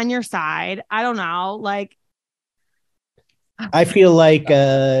get me on your side. I don't know. Like, I feel like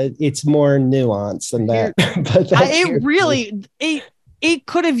it's more nuanced than that. But it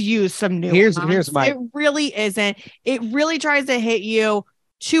could have used some nuance. Here's my. It really isn't. It really tries to hit you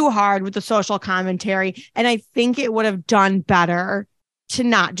too hard with the social commentary. And I think it would have done better to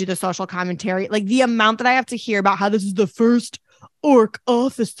not do the social commentary. Like the amount that I have to hear about how this is the first orc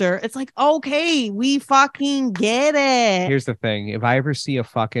officer. It's like, okay, we fucking get it. Here's the thing. If I ever see a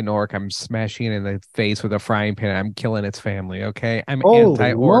fucking orc, I'm smashing it in the face with a frying pan. I'm killing its family. Okay. I'm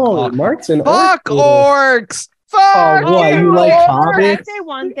anti-orc. Mark's an Fuck orc. orcs. Fuck you like hobbits? Can I say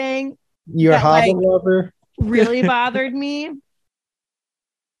one thing? You're a hobbit lover? Really bothered me.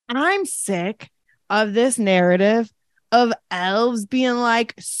 I'm sick of this narrative of elves being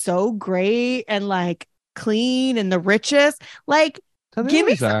like so great and like clean and the richest. Like, give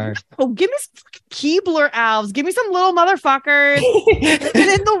me some fucking Keebler elves. Give me some little motherfuckers living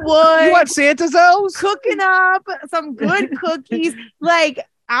in the woods. You want Santa's elves? Cooking up some good cookies. Like,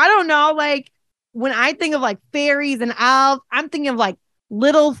 I don't know. Like, when I think of like fairies and elves, I'm thinking of like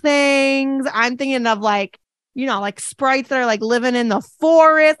little things. I'm thinking of like, you know, like sprites that are like living in the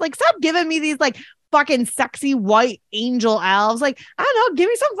forest. Like, stop giving me these like fucking sexy white angel elves. Like, I don't know, give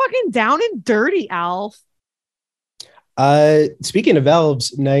me some fucking down and dirty elf. Speaking of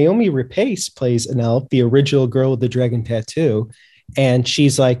elves, Naomi Rapace plays an elf, the original girl with the dragon tattoo, and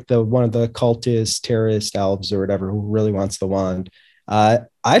she's like one of the cultist terrorist elves or whatever who really wants the wand.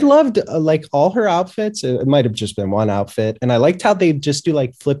 I loved like all her outfits. It might have just been one outfit. And I liked how they just do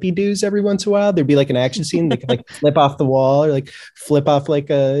like flippy doos every once in a while. There'd be like an action scene. They could like flip off the wall or like flip off like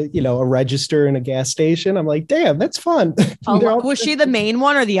a register in a gas station. I'm like, damn, that's fun. Was she the main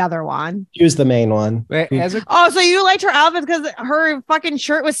one or the other one? She was the main one. So you liked her outfit because her fucking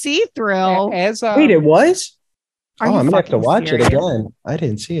shirt was see-through. Wait, it was? I'm gonna have to watch serious? it again. I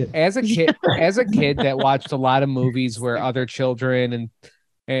didn't see it. As a kid that watched a lot of movies where other children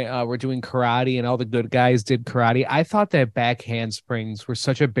and were doing karate and all the good guys did karate, I thought that back handsprings were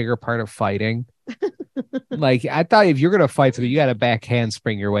such a bigger part of fighting. Like, I thought if you're gonna fight somebody, you got to back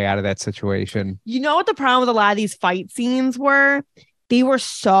handspring your way out of that situation. You know what the problem with a lot of these fight scenes were? They were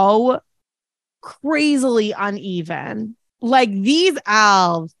so crazily uneven. Like, these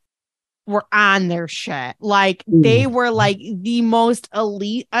elves were on their shit. Like, they were like the most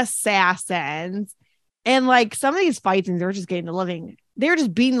elite assassins. And like some of these fights, and they were just beating the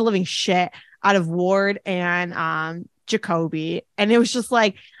living shit out of Ward and Jacoby. And it was just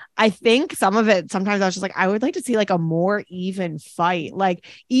like, I think some of it, sometimes I was just like, I would like to see like a more even fight. Like,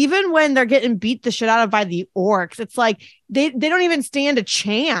 even when they're getting beat the shit out of by the orcs, it's like they don't even stand a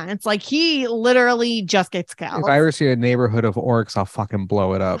chance. Like, he literally just gets killed. If I ever see a neighborhood of orcs, I'll fucking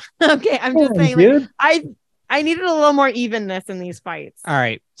blow it up. Okay, I'm just saying, like, I needed a little more evenness in these fights. All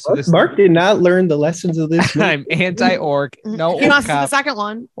right. So Mark did not learn the lessons of this movie. I'm anti-orc. No, he must be the second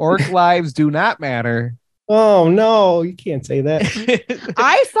one. Orc lives do not matter. Oh no, you can't say that.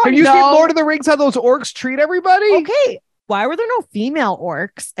 I thought. Have you seen Lord of the Rings? How those orcs treat everybody? Okay, why were there no female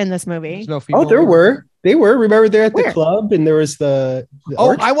orcs in this movie? There's no female. Oh, there were. They were. Remember, they're at the club, and there was the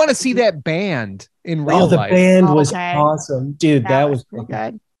I want to see that band in real life. The band was awesome, dude. That was pretty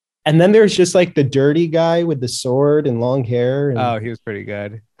good. And then there's just like the dirty guy with the sword and long hair. Oh, he was pretty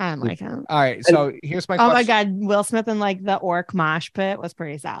good. I like him. All right, so here's my question. Oh my god, Will Smith in like the orc mosh pit was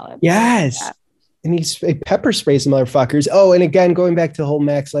pretty solid. Yes. and he pepper sprays the motherfuckers. Oh, and again, going back to the whole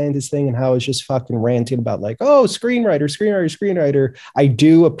Max Landis thing and how I was just fucking ranting about like, oh, screenwriter. I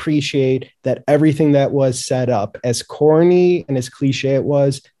do appreciate that everything that was set up, as corny and as cliche it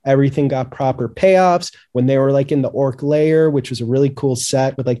was, everything got proper payoffs when they were like in the orc lair, which was a really cool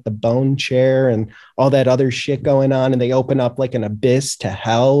set with like the bone chair and all that other shit going on. And they open up like an abyss to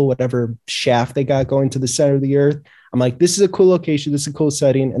hell, whatever shaft they got going to the center of the earth. I'm like, this is a cool location. This is a cool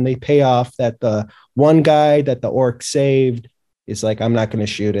setting. And they pay off that the one guy that the orc saved is like, I'm not going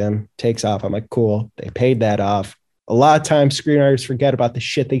to shoot him, takes off. I'm like, cool. They paid that off. A lot of times screenwriters forget about the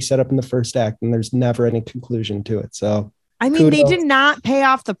shit they set up in the first act and there's never any conclusion to it. So, I mean, kudos. They did not pay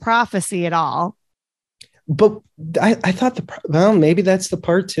off the prophecy at all. But I thought maybe that's the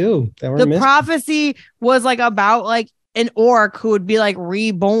part too. The prophecy was like about like an orc who would be like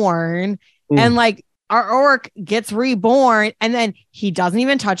reborn and like, our orc gets reborn and then he doesn't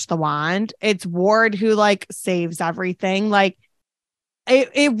even touch the wand. It's Ward who like saves everything. Like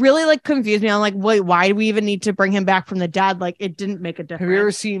it really like confused me. I'm like, wait, why do we even need to bring him back from the dead? Like it didn't make a difference. Have you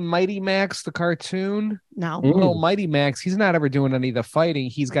ever seen Mighty Max, the cartoon? No. Well, Mighty Max, he's not ever doing any of the fighting.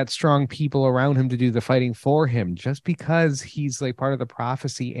 He's got strong people around him to do the fighting for him. Just because he's like part of the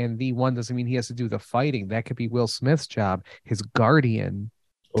prophecy and the one doesn't mean he has to do the fighting. That could be Will Smith's job, his guardian.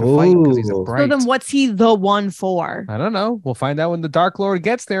 To fight because he's a Bright. So then what's he the one for? I don't know. We'll find out when the Dark Lord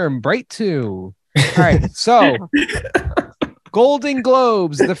gets there and Bright too. All right. So Golden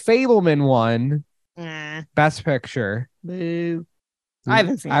Globes, the Fableman won. Best Picture. Boo. I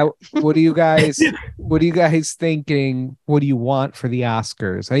haven't seen it. What are you guys thinking? What do you want for the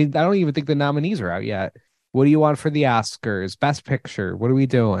Oscars? I don't even think the nominees are out yet. What do you want for the Oscars? Best Picture. What are we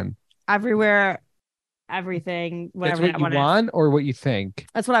doing? Everywhere. Everything, whatever. That's what you want or what you think?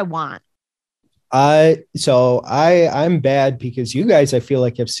 That's what I want. So I'm bad because you guys, I feel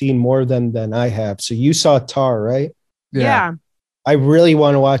like, have seen more than I have. So you saw Tar, right? Yeah. I really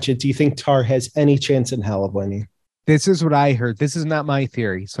want to watch it. Do you think Tar has any chance in hell of winning? This is what I heard. This is not my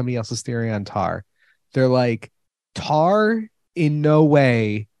theory. Somebody else's theory on Tar. They're like, Tar in no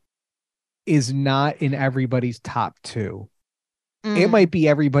way is not in everybody's top 2. It might be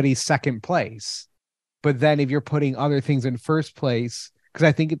everybody's second place. But then if you're putting other things in first place, because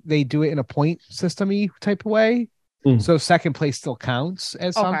I think they do it in a point system-y type of way. So second place still counts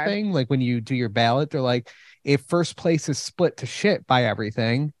as something. Like when you do your ballot, they're like, if first place is split to shit by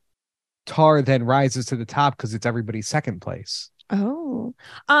everything, Tar then rises to the top because it's everybody's second place. Oh,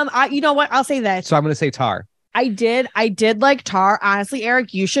 you know what? I'll say that. So I'm going to say Tar. I did like Tar. Honestly,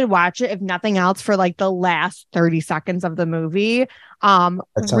 Eric, you should watch it if nothing else for like the last 30 seconds of the movie.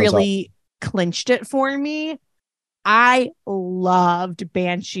 Really clinched it for me. I loved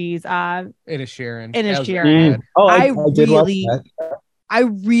Banshees. Inisherin. Oh, I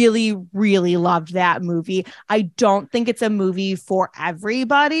really, really loved that movie. I don't think it's a movie for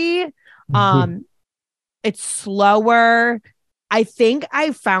everybody. It's slower. I think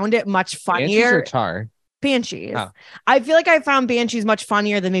I found it much funnier. Banshees or Tar? Banshees. Oh. I feel like I found Banshees much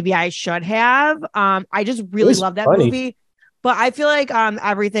funnier than maybe I should have. I just really love that movie. But I feel like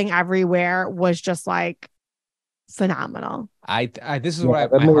Everything Everywhere was just like phenomenal. This is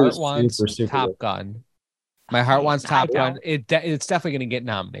what my heart wants. Top Gun. My heart wants Top Gun. It's definitely going to get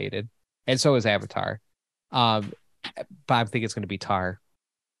nominated, and so is Avatar. But I think it's going to be Tar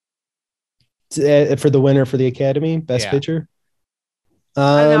for the winner for the Academy Best Picture.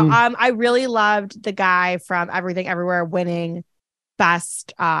 I don't know. I really loved the guy from Everything Everywhere winning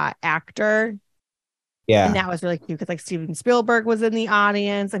Best Actor. Yeah. And that was really cute because like Steven Spielberg was in the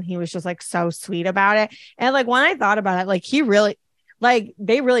audience and he was just like so sweet about it. And like when I thought about it, like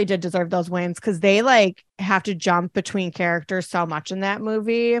they really did deserve those wins because they like have to jump between characters so much in that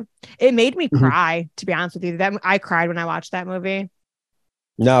movie. It made me cry, to be honest with you. I cried when I watched that movie.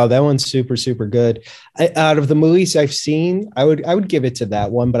 No, that one's super, super good. Out of the movies I've seen, I would give it to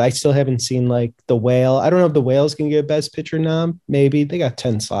that one, but I still haven't seen like The Whale. I don't know if The Whale's can get Best Picture nom. Maybe they got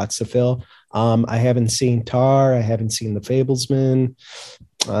 10 slots to fill. I haven't seen Tar. I haven't seen The Fablesman.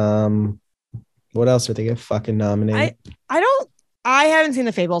 What else are they get fucking nominated? I haven't seen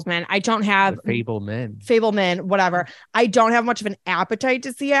The Fablesman. I don't have Fableman, whatever. I don't have much of an appetite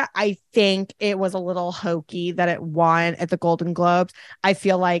to see it. I think it was a little hokey that it won at the Golden Globes. I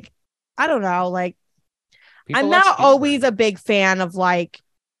feel like, I don't know, like I'm not always a big fan of like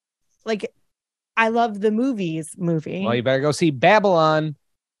I love the movie. Well, you better go see Babylon.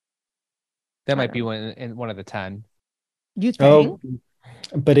 That might be one of the 10. You think?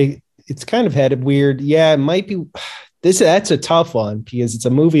 But it's kind of had a weird. Yeah, it might be. That's a tough one because it's a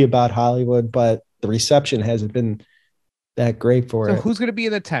movie about Hollywood, but the reception hasn't been that great for So it. who's going to be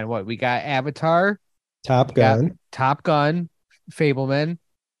in the 10? What? We got Avatar, Top Gun. Top Gun, Fableman,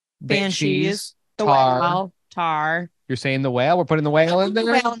 Banshees, the Tar. Whale, Tar. You're saying the Whale? We're putting the Whale in there?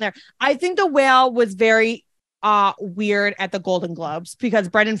 The Whale in there. I think the Whale was very weird at the Golden Globes because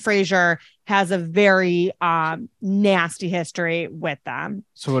Brendan Fraser has a very nasty history with them.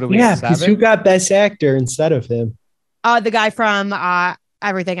 So what do we Yeah, because who got Best Actor instead of him? The guy from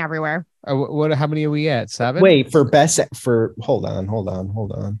Everything Everywhere. What? How many are we at? 7? Wait, hold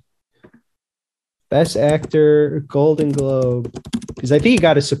on. Best Actor, Golden Globe. Because I think he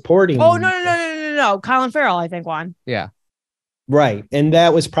got a supporting. Oh, no. Colin Farrell, I think, won. Yeah. Right. And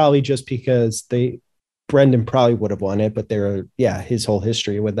that was probably just because Brendan probably would have won it, but his whole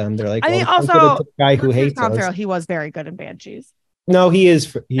history with them. They're like, I mean, also, the guy who hates Colin us. Farrell, he was very good in Banshees. No, he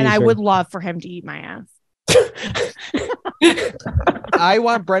is. And I would love for him to eat my ass. I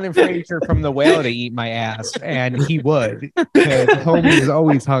want Brendan Fraser from The Whale to eat my ass, and he would. Homie is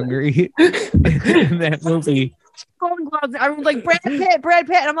always hungry in that movie. Golden Globes. Everyone's like, Brad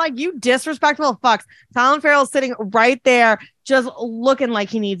Pitt. And I'm like, you disrespectful fucks. Colin Farrell's sitting right there, just looking like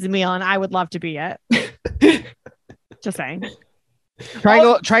he needs a meal, and I would love to be it. Just saying.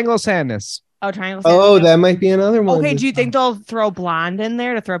 Triangle of Sadness. Oh, Triangle. Oh, that might be another one. Okay, do you think they'll throw Blonde in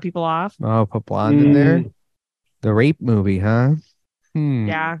there to throw people off? Oh, put Blonde in there. The rape movie, huh?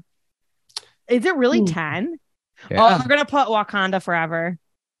 Yeah. Is it really 10? Yeah. Oh, we're gonna put Wakanda Forever.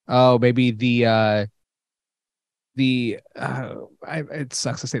 Oh, maybe it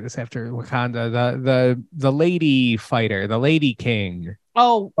sucks to say this after Wakanda. The lady fighter, the lady king.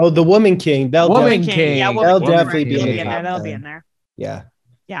 Oh, the Woman King. Woman King. Yeah, they'll definitely be in there. They'll be in there. Yeah.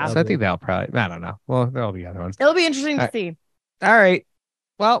 Yeah. So I think they'll probably. I don't know. Well, there'll be other ones. It'll be interesting to see. All right.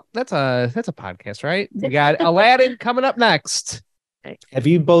 Well, that's a podcast, right? We got Aladdin coming up next. Have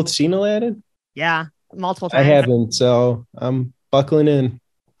you both seen Aladdin? Yeah, multiple times. I haven't, so I'm buckling in.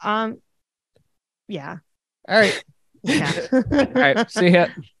 Yeah. All right. Yeah. All right. See ya.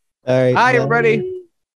 All right. Hi, everybody.